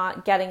as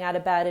not getting out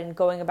of bed and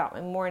going about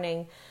my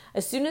morning.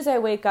 As soon as I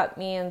wake up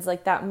means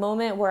like that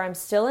moment where I'm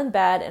still in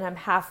bed and I'm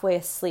halfway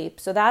asleep.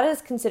 So that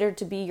is considered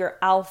to be your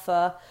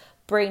alpha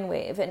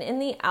brainwave. And in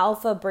the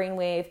alpha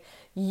brainwave,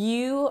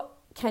 you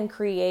can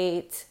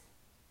create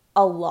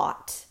a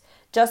lot.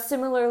 Just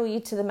similarly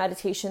to the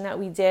meditation that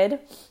we did,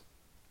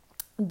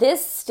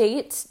 this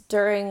state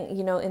during,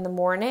 in the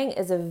morning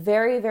is a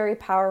very, very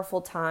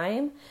powerful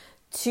time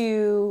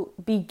to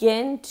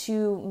begin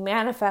to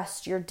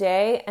manifest your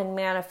day and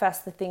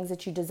manifest the things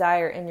that you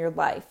desire in your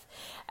life.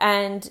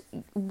 And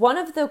one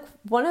of the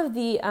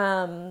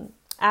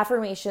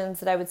affirmations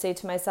that I would say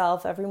to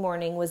myself every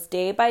morning was,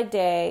 day by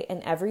day,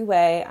 in every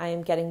way, I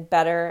am getting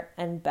better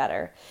and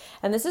better.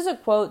 And this is a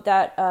quote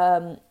that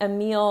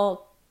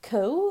Emile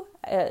Coué,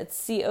 it's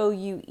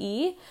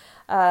C-O-U-E,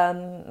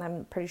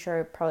 I'm pretty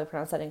sure I probably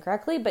pronounced that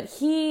incorrectly, but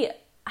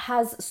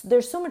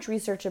there's so much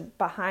research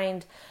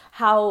behind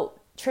how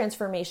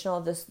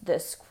transformational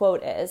this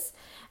quote is.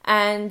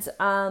 And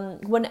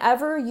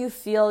whenever you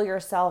feel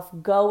yourself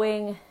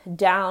going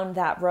down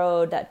that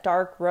road, that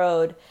dark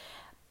road,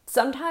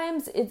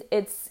 sometimes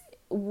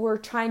we're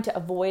trying to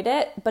avoid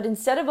it, but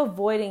instead of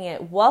avoiding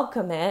it,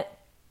 welcome it,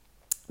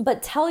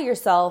 but tell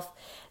yourself,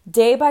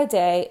 day by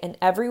day, in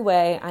every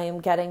way, I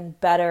am getting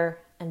better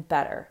and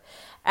better.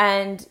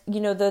 And,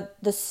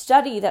 the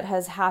study that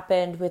has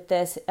happened with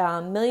this,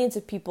 millions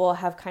of people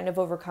have kind of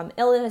overcome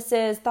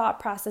illnesses, thought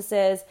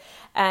processes.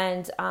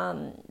 And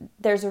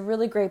there's a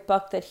really great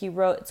book that he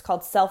wrote. It's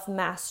called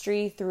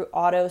Self-Mastery Through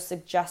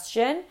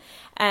Auto-Suggestion.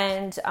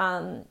 And,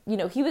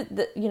 he was,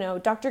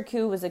 Dr.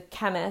 Coué was a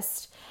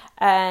chemist,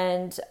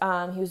 and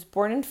he was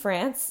born in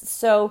France.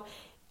 So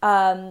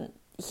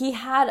he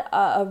had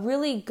a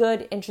really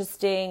good,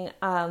 interesting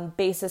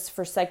basis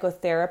for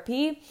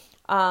psychotherapy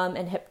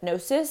and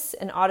hypnosis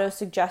and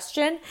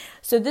auto-suggestion.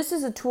 So this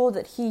is a tool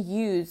that he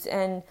used,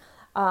 and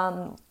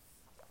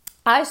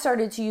I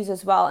started to use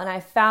as well. And I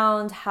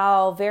found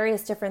how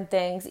various different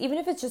things, even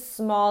if it's just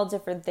small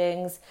different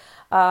things,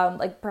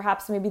 like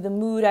perhaps maybe the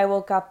mood I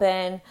woke up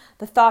in,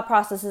 the thought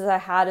processes I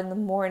had in the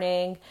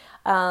morning,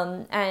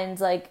 and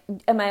like,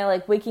 am I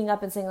like waking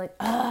up and saying like,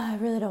 I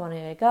really don't want to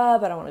wake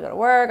up, I don't want to go to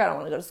work, I don't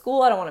want to go to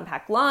school, I don't want to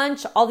pack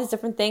lunch, all these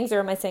different things? Or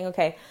am I saying,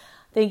 okay,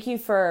 thank you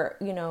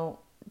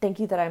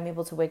that I'm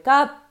able to wake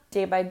up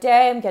day by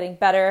day, I'm getting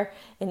better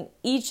in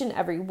each and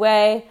every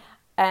way.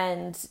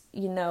 And,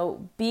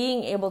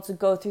 being able to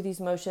go through these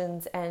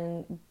motions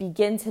and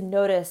begin to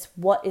notice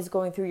what is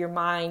going through your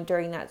mind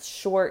during that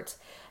short,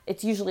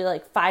 it's usually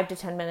like 5 to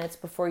 10 minutes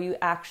before you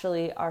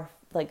actually are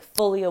like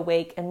fully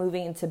awake and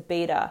moving into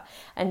beta.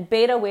 And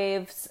beta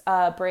waves,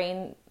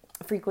 brain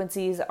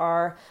frequencies,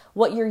 are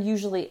what you're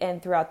usually in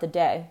throughout the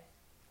day.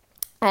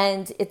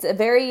 And it's a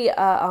very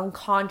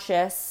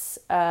unconscious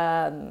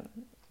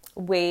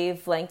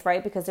wavelength,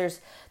 right? Because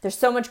there's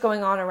so much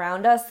going on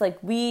around us. Like,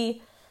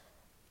 we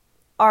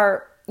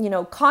are,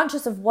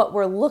 conscious of what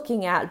we're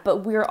looking at, but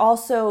we're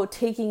also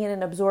taking in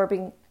and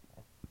absorbing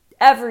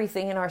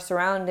everything in our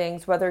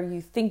surroundings, whether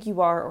you think you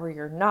are or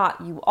you're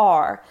not, you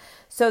are.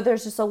 So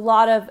there's just a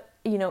lot of,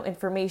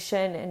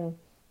 information and,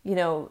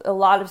 a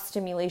lot of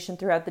stimulation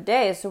throughout the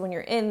day. So when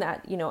you're in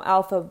that,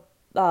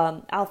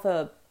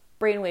 alpha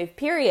brainwave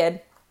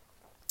period,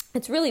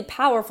 it's really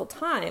powerful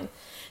time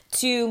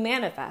to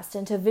manifest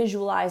and to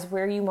visualize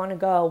where you want to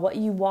go, what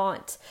you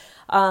want.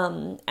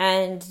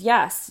 And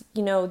yes,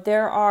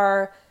 there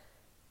are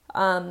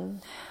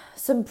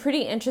some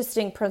pretty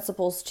interesting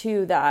principles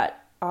too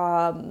that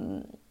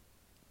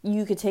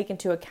you could take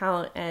into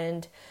account.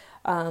 And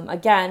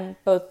again,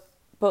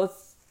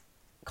 both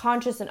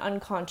conscious and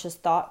unconscious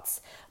thoughts,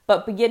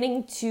 but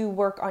beginning to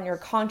work on your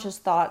conscious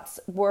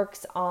thoughts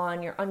works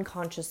on your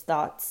unconscious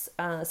thoughts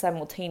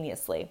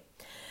simultaneously.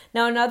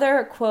 Now,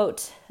 another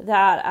quote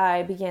that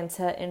I began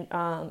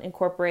to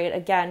incorporate,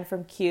 again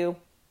from Q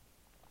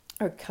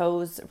or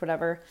Coase or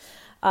whatever,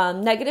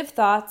 negative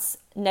thoughts,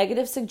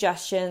 negative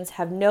suggestions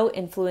have no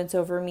influence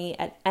over me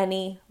at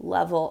any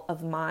level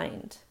of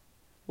mind.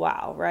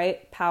 Wow,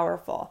 right?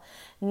 Powerful.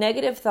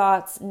 Negative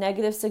thoughts,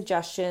 negative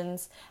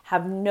suggestions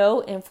have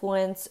no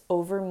influence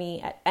over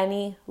me at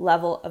any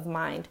level of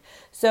mind.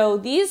 So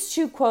these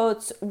two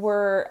quotes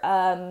were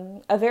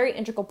a very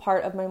integral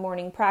part of my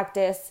morning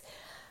practice.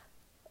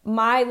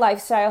 My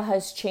lifestyle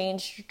has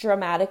changed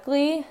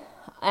dramatically,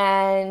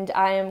 and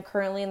I am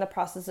currently in the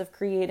process of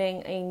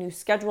creating a new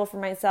schedule for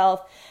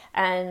myself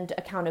and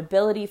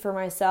accountability for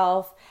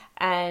myself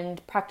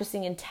and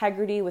practicing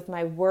integrity with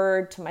my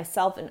word to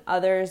myself and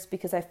others,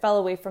 because I fell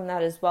away from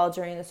that as well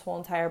during this whole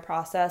entire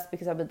process,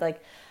 because I would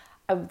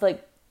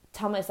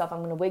tell myself I'm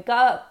going to wake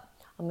up,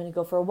 I'm going to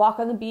go for a walk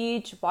on the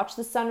beach, watch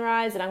the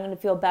sunrise, and I'm going to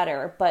feel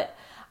better. But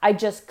I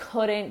just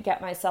couldn't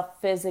get myself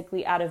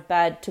physically out of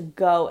bed to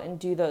go and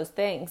do those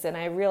things. And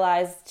I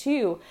realized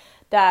too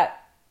that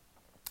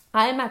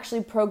I'm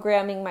actually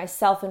programming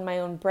myself in my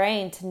own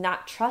brain to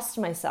not trust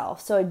myself.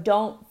 So I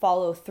don't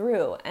follow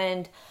through,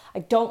 and I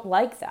don't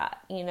like that,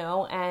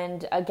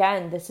 and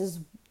again, this is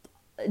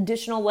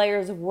additional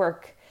layers of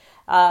work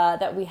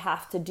that we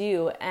have to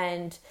do.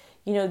 And,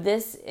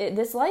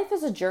 this life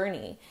is a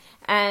journey,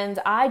 and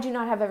I do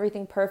not have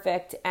everything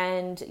perfect.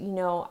 And,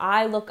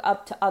 I look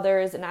up to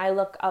others, and I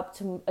look up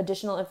to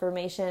additional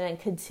information and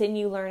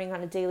continue learning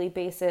on a daily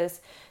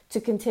basis to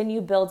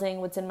continue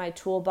building what's in my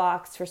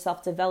toolbox for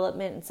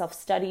self-development and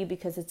self-study,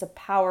 because it's a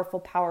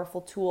powerful,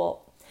 powerful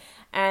tool.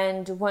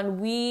 And when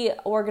we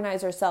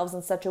organize ourselves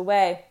in such a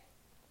way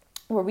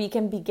where we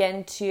can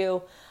begin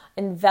to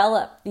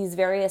envelop these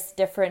various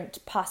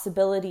different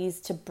possibilities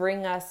to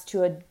bring us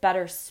to a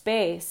better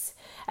space.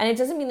 And it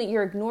doesn't mean that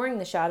you're ignoring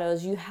the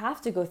shadows. You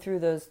have to go through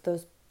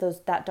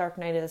that dark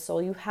night of the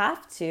soul. You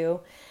have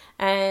to.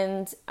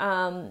 And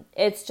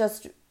it's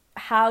just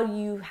how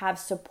you have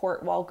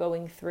support while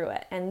going through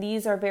it. And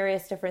these are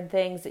various different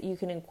things that you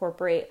can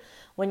incorporate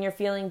when you're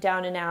feeling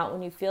down and out,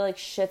 when you feel like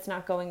shit's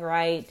not going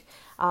right,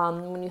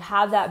 when you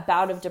have that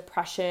bout of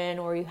depression,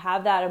 or you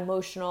have that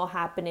emotional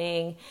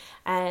happening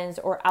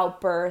or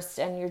outburst,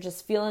 and you're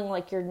just feeling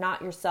like you're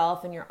not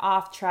yourself and you're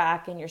off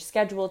track and your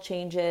schedule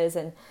changes,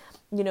 and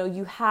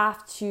you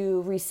have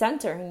to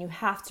recenter and you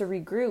have to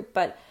regroup.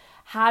 But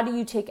how do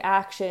you take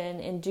action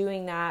in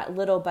doing that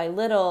little by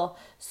little,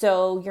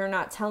 so you're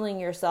not telling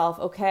yourself,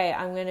 okay,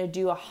 I'm going to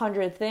do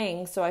 100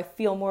 things so I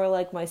feel more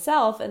like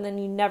myself, and then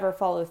you never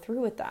follow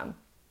through with them?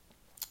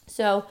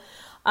 So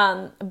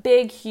a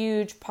big,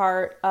 huge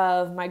part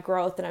of my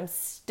growth, and I'm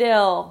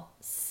still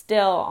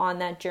on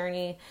that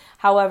journey.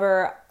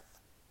 However,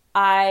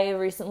 I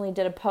recently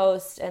did a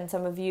post, and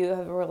some of you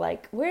were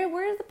like,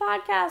 where's the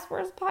podcast?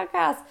 Where's the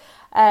podcast?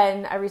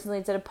 And I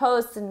recently did a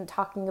post and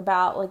talking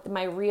about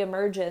my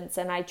reemergence,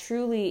 and I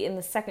truly, in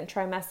the second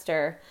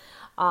trimester,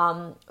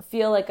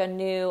 feel like a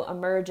new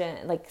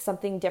emergent, like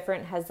something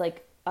different has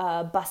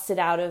busted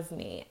out of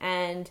me.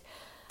 And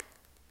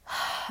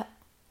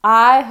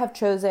I have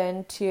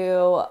chosen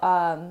to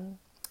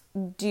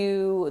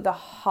do the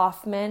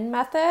Hoffman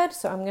method.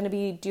 So I'm going to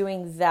be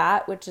doing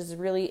that, which is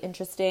really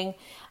interesting.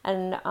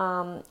 And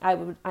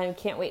I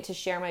can't wait to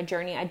share my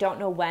journey. I don't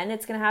know when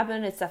it's going to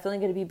happen. It's definitely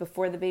going to be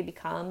before the baby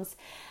comes.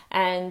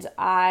 And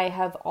I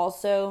have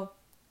also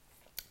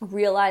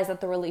realized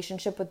that the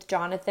relationship with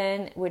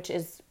Jonathan, which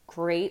is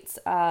great,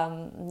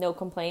 no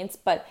complaints,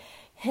 but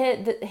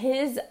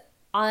his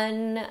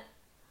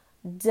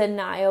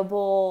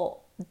undeniable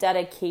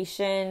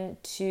dedication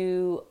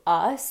to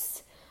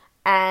us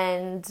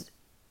and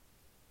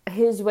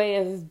his way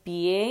of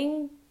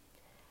being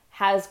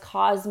has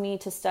caused me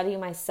to study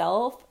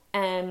myself,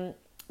 and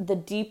the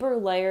deeper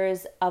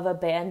layers of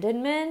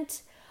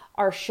abandonment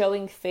are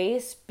showing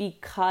face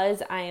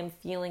because I am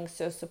feeling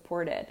so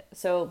supported.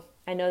 So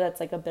I know that's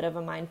like a bit of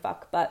a mind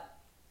fuck, but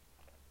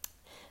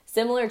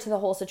similar to the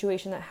whole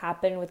situation that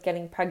happened with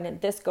getting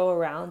pregnant this go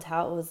around,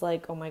 how it was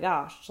like, oh my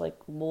gosh, like,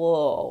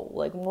 whoa,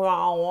 like,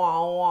 wow,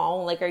 wow, wow.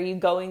 Like, are you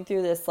going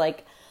through this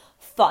like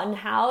fun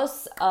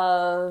house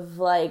of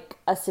like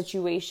a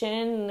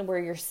situation where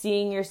you're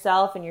seeing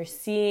yourself and you're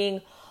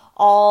seeing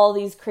all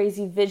these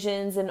crazy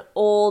visions and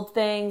old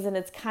things, and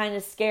it's kind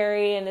of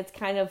scary and it's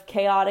kind of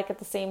chaotic at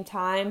the same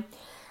time.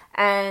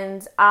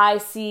 And I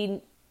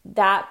see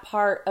that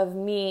part of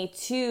me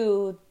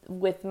too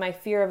with my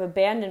fear of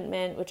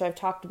abandonment, which I've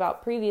talked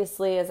about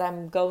previously as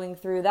I'm going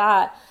through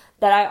that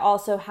I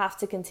also have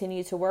to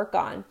continue to work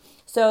on.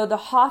 So the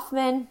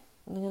Hoffman,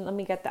 let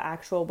me get the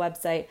actual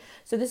website.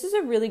 So this is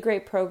a really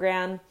great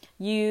program.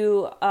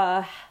 You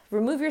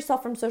remove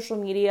yourself from social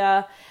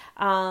media.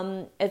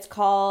 It's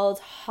called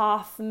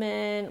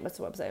Hoffman, what's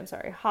the website? I'm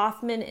sorry,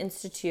 Hoffman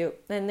Institute.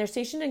 And they're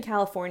stationed in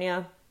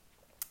California.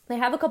 They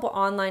have a couple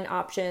online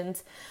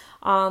options.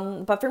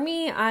 But for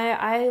me,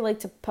 I like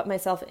to put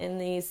myself in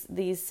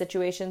these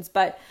situations,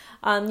 but,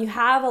 you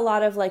have a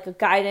lot of like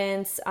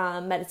guidance,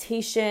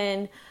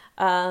 meditation,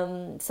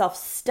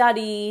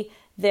 self-study.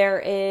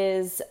 There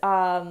is,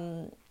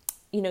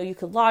 you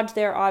could lodge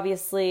there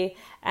obviously,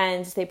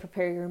 and they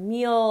prepare your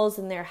meals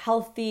and they're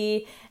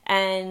healthy,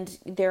 and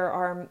there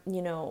are,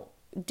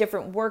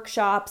 different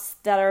workshops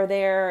that are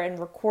there and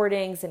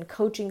recordings and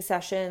coaching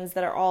sessions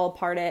that are all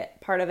part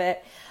of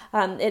it.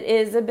 It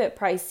is a bit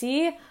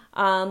pricey.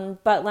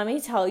 But let me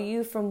tell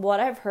you, from what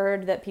I've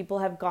heard that people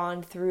have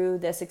gone through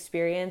this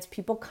experience,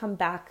 people come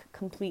back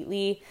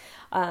completely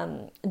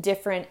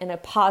different in a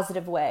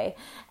positive way.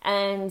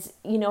 And,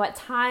 at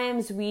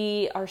times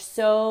we are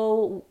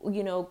so,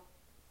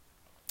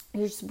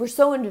 we're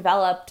so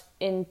enveloped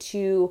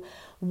into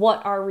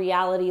what our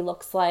reality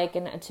looks like.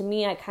 And to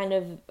me, I kind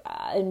of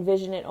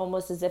envision it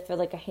almost as if they're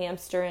like a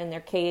hamster in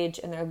their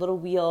cage and their little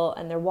wheel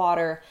and their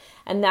water,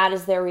 and that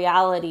is their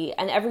reality.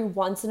 And every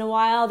once in a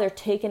while, they're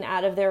taken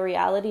out of their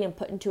reality and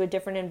put into a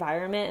different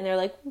environment, and they're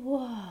like,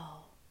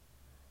 whoa.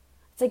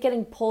 It's like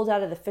getting pulled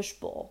out of the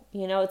fishbowl.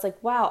 It's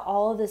like, wow,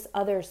 all of this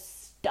other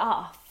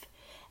stuff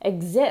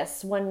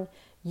exists when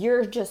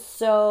you're just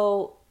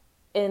so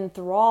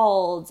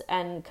enthralled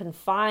and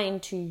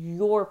confined to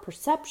your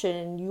perception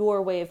and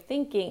your way of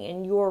thinking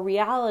and your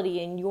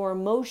reality and your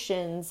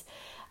emotions,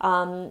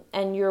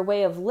 and your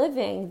way of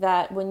living,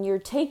 that when you're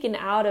taken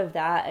out of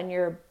that and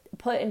you're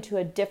put into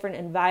a different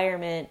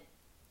environment,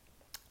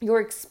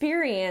 your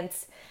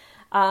experience,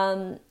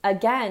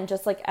 again,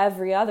 just like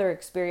every other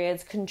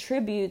experience,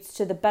 contributes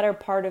to the better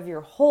part of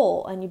your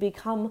whole, and you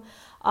become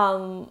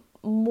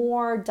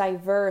more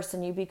diverse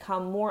and you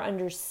become more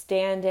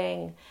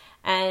understanding.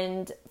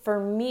 And for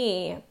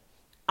me,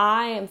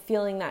 I am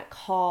feeling that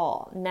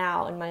call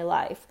now in my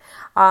life.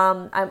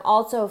 I'm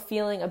also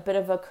feeling a bit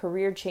of a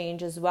career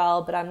change as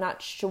well, but I'm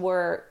not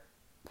sure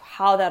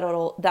how that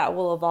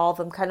will evolve.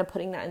 I'm kind of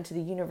putting that into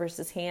the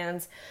universe's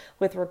hands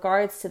with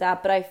regards to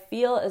that. But I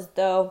feel as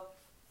though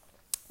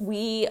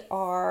we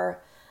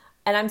are,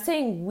 and I'm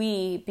saying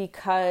we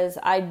because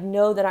I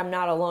know that I'm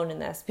not alone in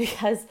this,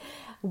 because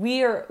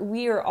we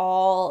are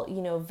all,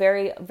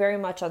 very, very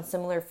much on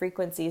similar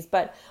frequencies,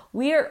 but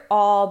we are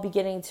all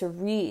beginning to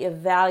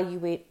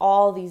reevaluate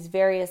all these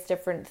various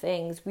different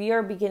things. We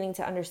are beginning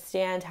to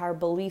understand our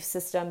belief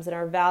systems and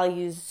our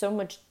values so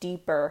much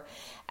deeper.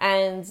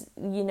 And,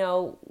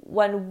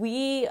 when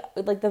we,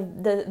 like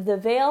the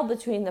veil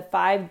between the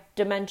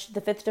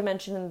fifth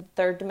dimension and the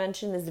third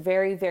dimension is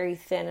very, very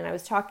thin. And I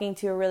was talking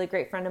to a really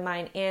great friend of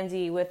mine,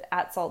 Andy, with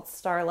At Salt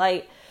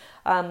Starlight.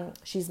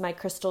 She's my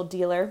crystal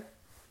dealer.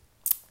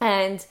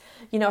 And,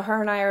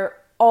 her and I are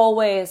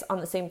always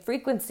on the same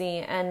frequency,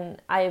 and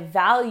I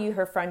value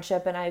her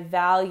friendship and I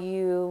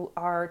value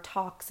our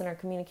talks and our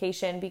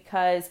communication,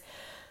 because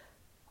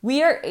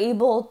we are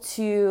able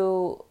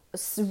to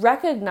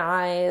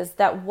recognize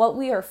that what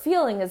we are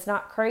feeling is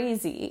not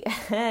crazy.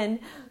 And,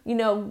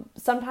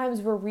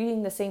 sometimes we're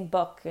reading the same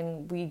book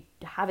and we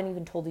haven't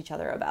even told each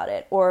other about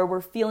it, or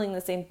we're feeling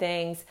the same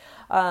things,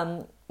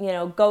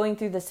 going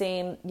through the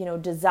same,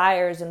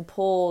 desires and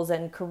pulls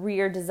and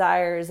career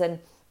desires. And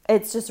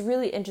it's just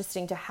really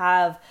interesting to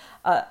have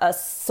a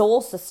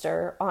soul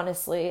sister,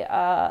 honestly.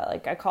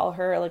 Like I call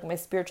her like my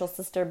spiritual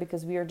sister,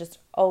 because we are just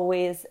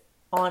always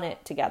on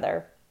it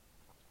together.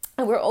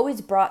 And we're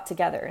always brought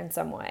together in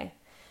some way.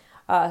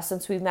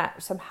 Since we've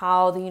met,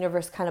 somehow the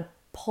universe kind of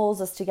pulls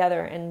us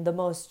together in the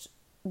most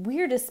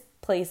weirdest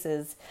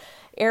places.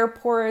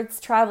 Airports,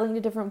 traveling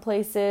to different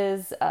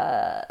places,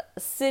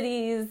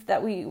 cities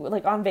that we,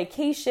 like on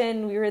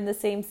vacation, we were in the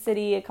same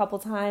city a couple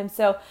times.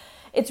 So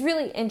it's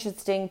really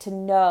interesting to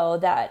know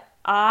that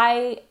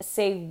I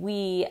say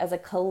we as a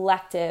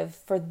collective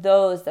for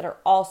those that are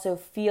also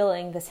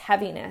feeling this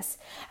heaviness.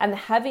 And the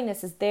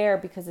heaviness is there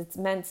because it's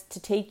meant to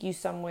take you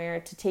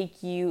somewhere, to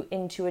take you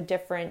into a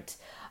different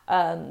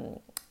part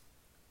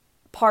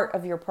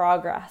of your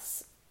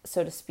progress,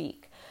 so to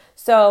speak.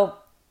 So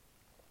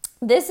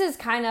this is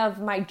kind of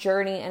my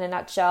journey in a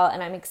nutshell,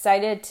 and I'm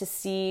excited to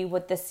see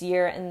what this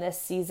year and this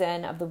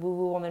season of the Woo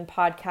Woo Woman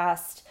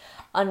podcast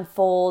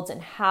unfolds,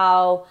 and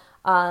how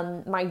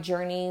my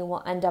journey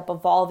will end up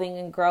evolving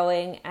and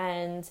growing.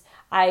 And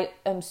I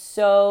am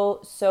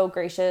so, so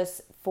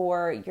gracious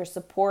for your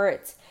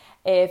support.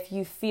 If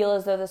you feel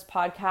as though this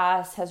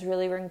podcast has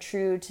really rung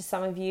true to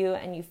some of you,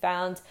 and you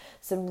found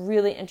some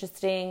really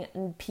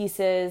interesting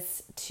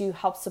pieces to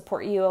help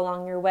support you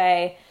along your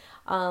way,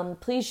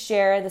 please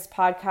share this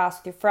podcast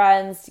with your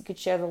friends. You could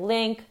share the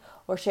link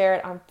or share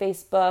it on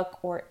Facebook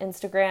or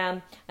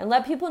Instagram, and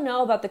let people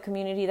know about the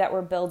community that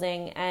we're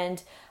building.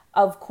 And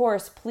of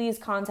course, please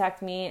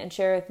contact me and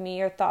share with me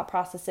your thought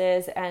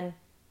processes. And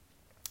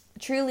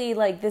truly,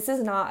 like, this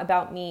is not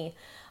about me.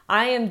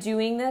 I am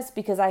doing this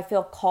because I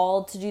feel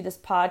called to do this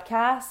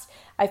podcast.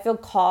 I feel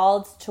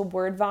called to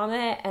word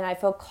vomit, and I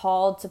feel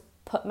called to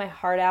put my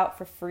heart out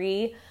for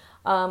free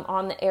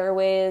on the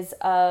airways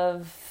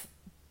of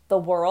the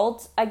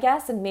world, I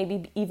guess, and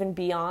maybe even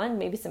beyond.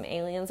 Maybe some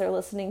aliens are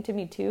listening to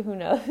me too, who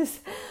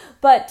knows?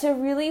 But to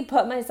really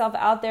put myself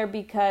out there,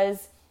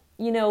 because,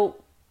 you know,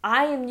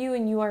 I am you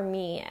and you are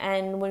me.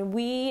 And when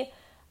we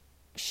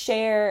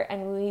share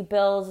and we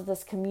build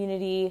this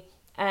community,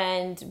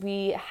 and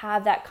we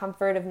have that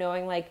comfort of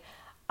knowing, like,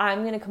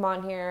 I'm going to come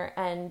on here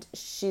and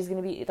she's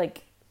going to be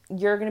like,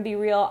 you're going to be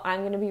real,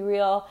 I'm going to be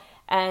real,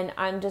 and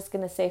I'm just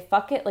going to say,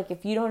 fuck it. Like,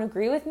 if you don't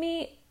agree with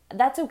me,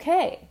 that's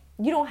okay.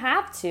 You don't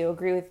have to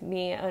agree with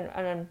me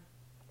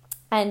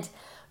and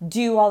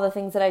do all the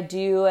things that I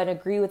do and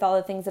agree with all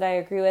the things that I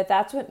agree with.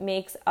 That's what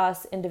makes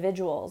us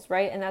individuals,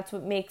 right? And that's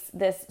what makes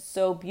this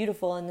so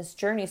beautiful and this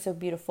journey so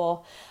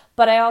beautiful.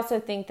 But I also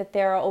think that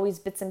there are always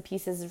bits and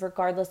pieces,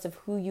 regardless of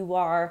who you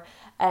are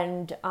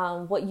and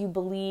what you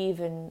believe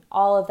and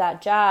all of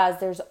that jazz.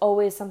 There's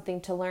always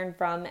something to learn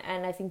from.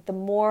 And I think the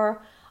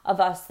more of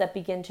us that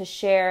begin to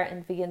share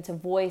and begin to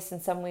voice in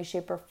some way,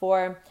 shape, or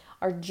form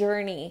our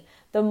journey,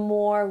 the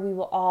more we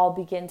will all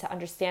begin to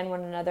understand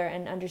one another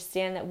and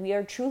understand that we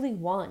are truly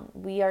one.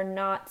 We are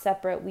not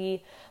separate.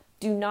 We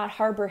do not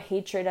harbor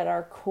hatred at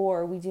our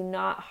core. We do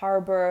not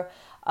harbor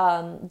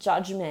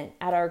judgment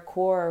at our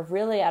core.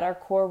 Really, at our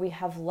core, we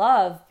have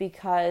love,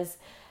 because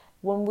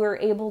when we're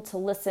able to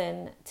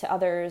listen to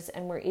others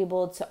and we're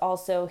able to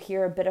also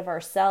hear a bit of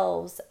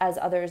ourselves as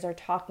others are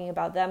talking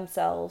about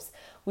themselves,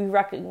 we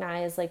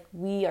recognize, like,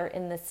 we are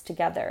in this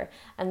together.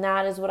 And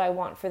that is what I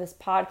want for this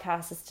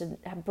podcast, is to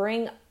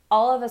bring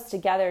all of us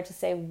together to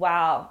say,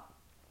 wow,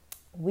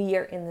 we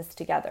are in this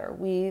together.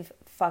 We've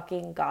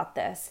fucking got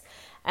this.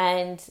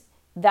 And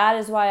that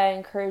is why I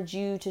encourage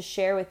you to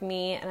share with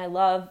me. And I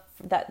love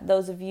that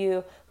those of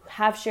you who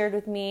have shared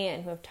with me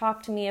and who have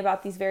talked to me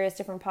about these various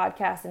different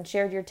podcasts and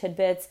shared your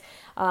tidbits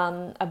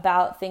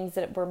about things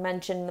that were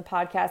mentioned in the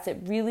podcast. It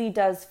really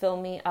does fill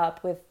me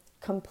up with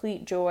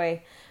complete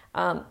joy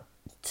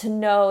to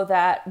know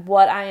that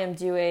what I am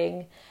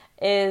doing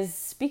is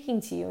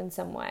speaking to you in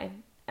some way.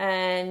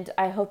 And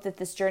I hope that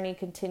this journey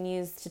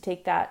continues to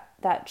take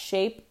that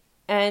shape.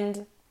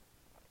 And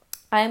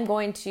I am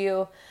going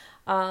to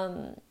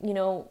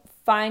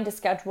find a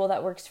schedule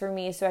that works for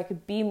me so I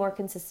could be more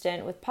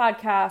consistent with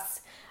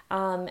podcasts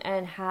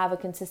and have a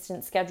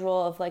consistent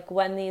schedule of, like,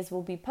 when these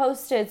will be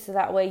posted, so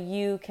that way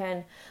you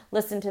can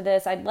listen to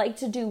this. I'd like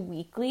to do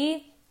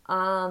weekly,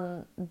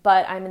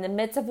 but I'm in the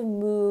midst of a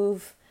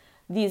move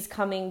these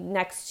coming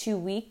next 2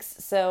 weeks,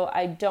 so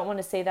I don't want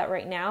to say that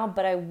right now,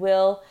 but I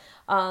will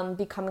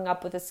be coming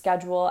up with a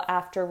schedule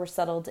after we're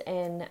settled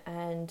in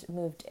and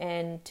moved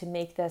in to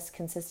make this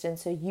consistent,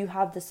 so you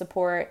have the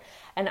support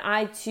and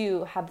I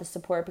too have the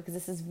support, because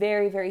this is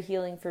very, very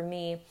healing for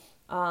me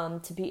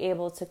to be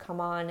able to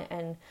come on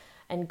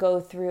and go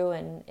through.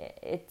 And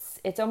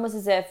it's almost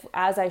as if,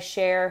 as I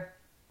share,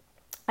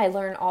 I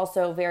learn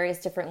also various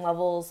different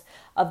levels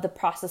of the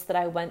process that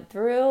I went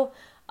through,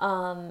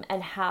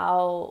 and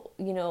how,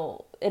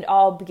 it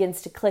all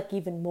begins to click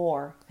even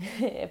more,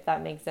 if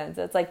that makes sense.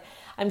 It's like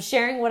I'm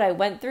sharing what I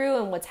went through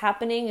and what's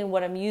happening and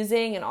what I'm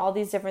using and all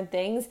these different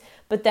things.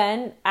 But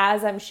then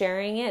as I'm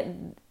sharing it,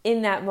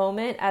 in that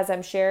moment, as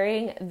I'm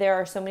sharing, there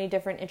are so many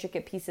different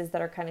intricate pieces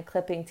that are kind of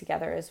clipping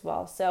together as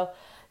well. So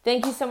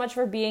thank you so much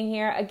for being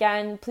here.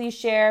 Again, please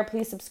share,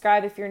 please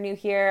subscribe if you're new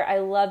here. I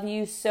love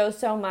you so,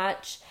 so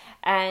much.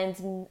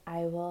 And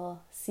I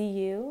will see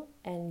you,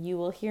 and you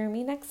will hear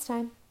me next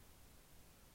time.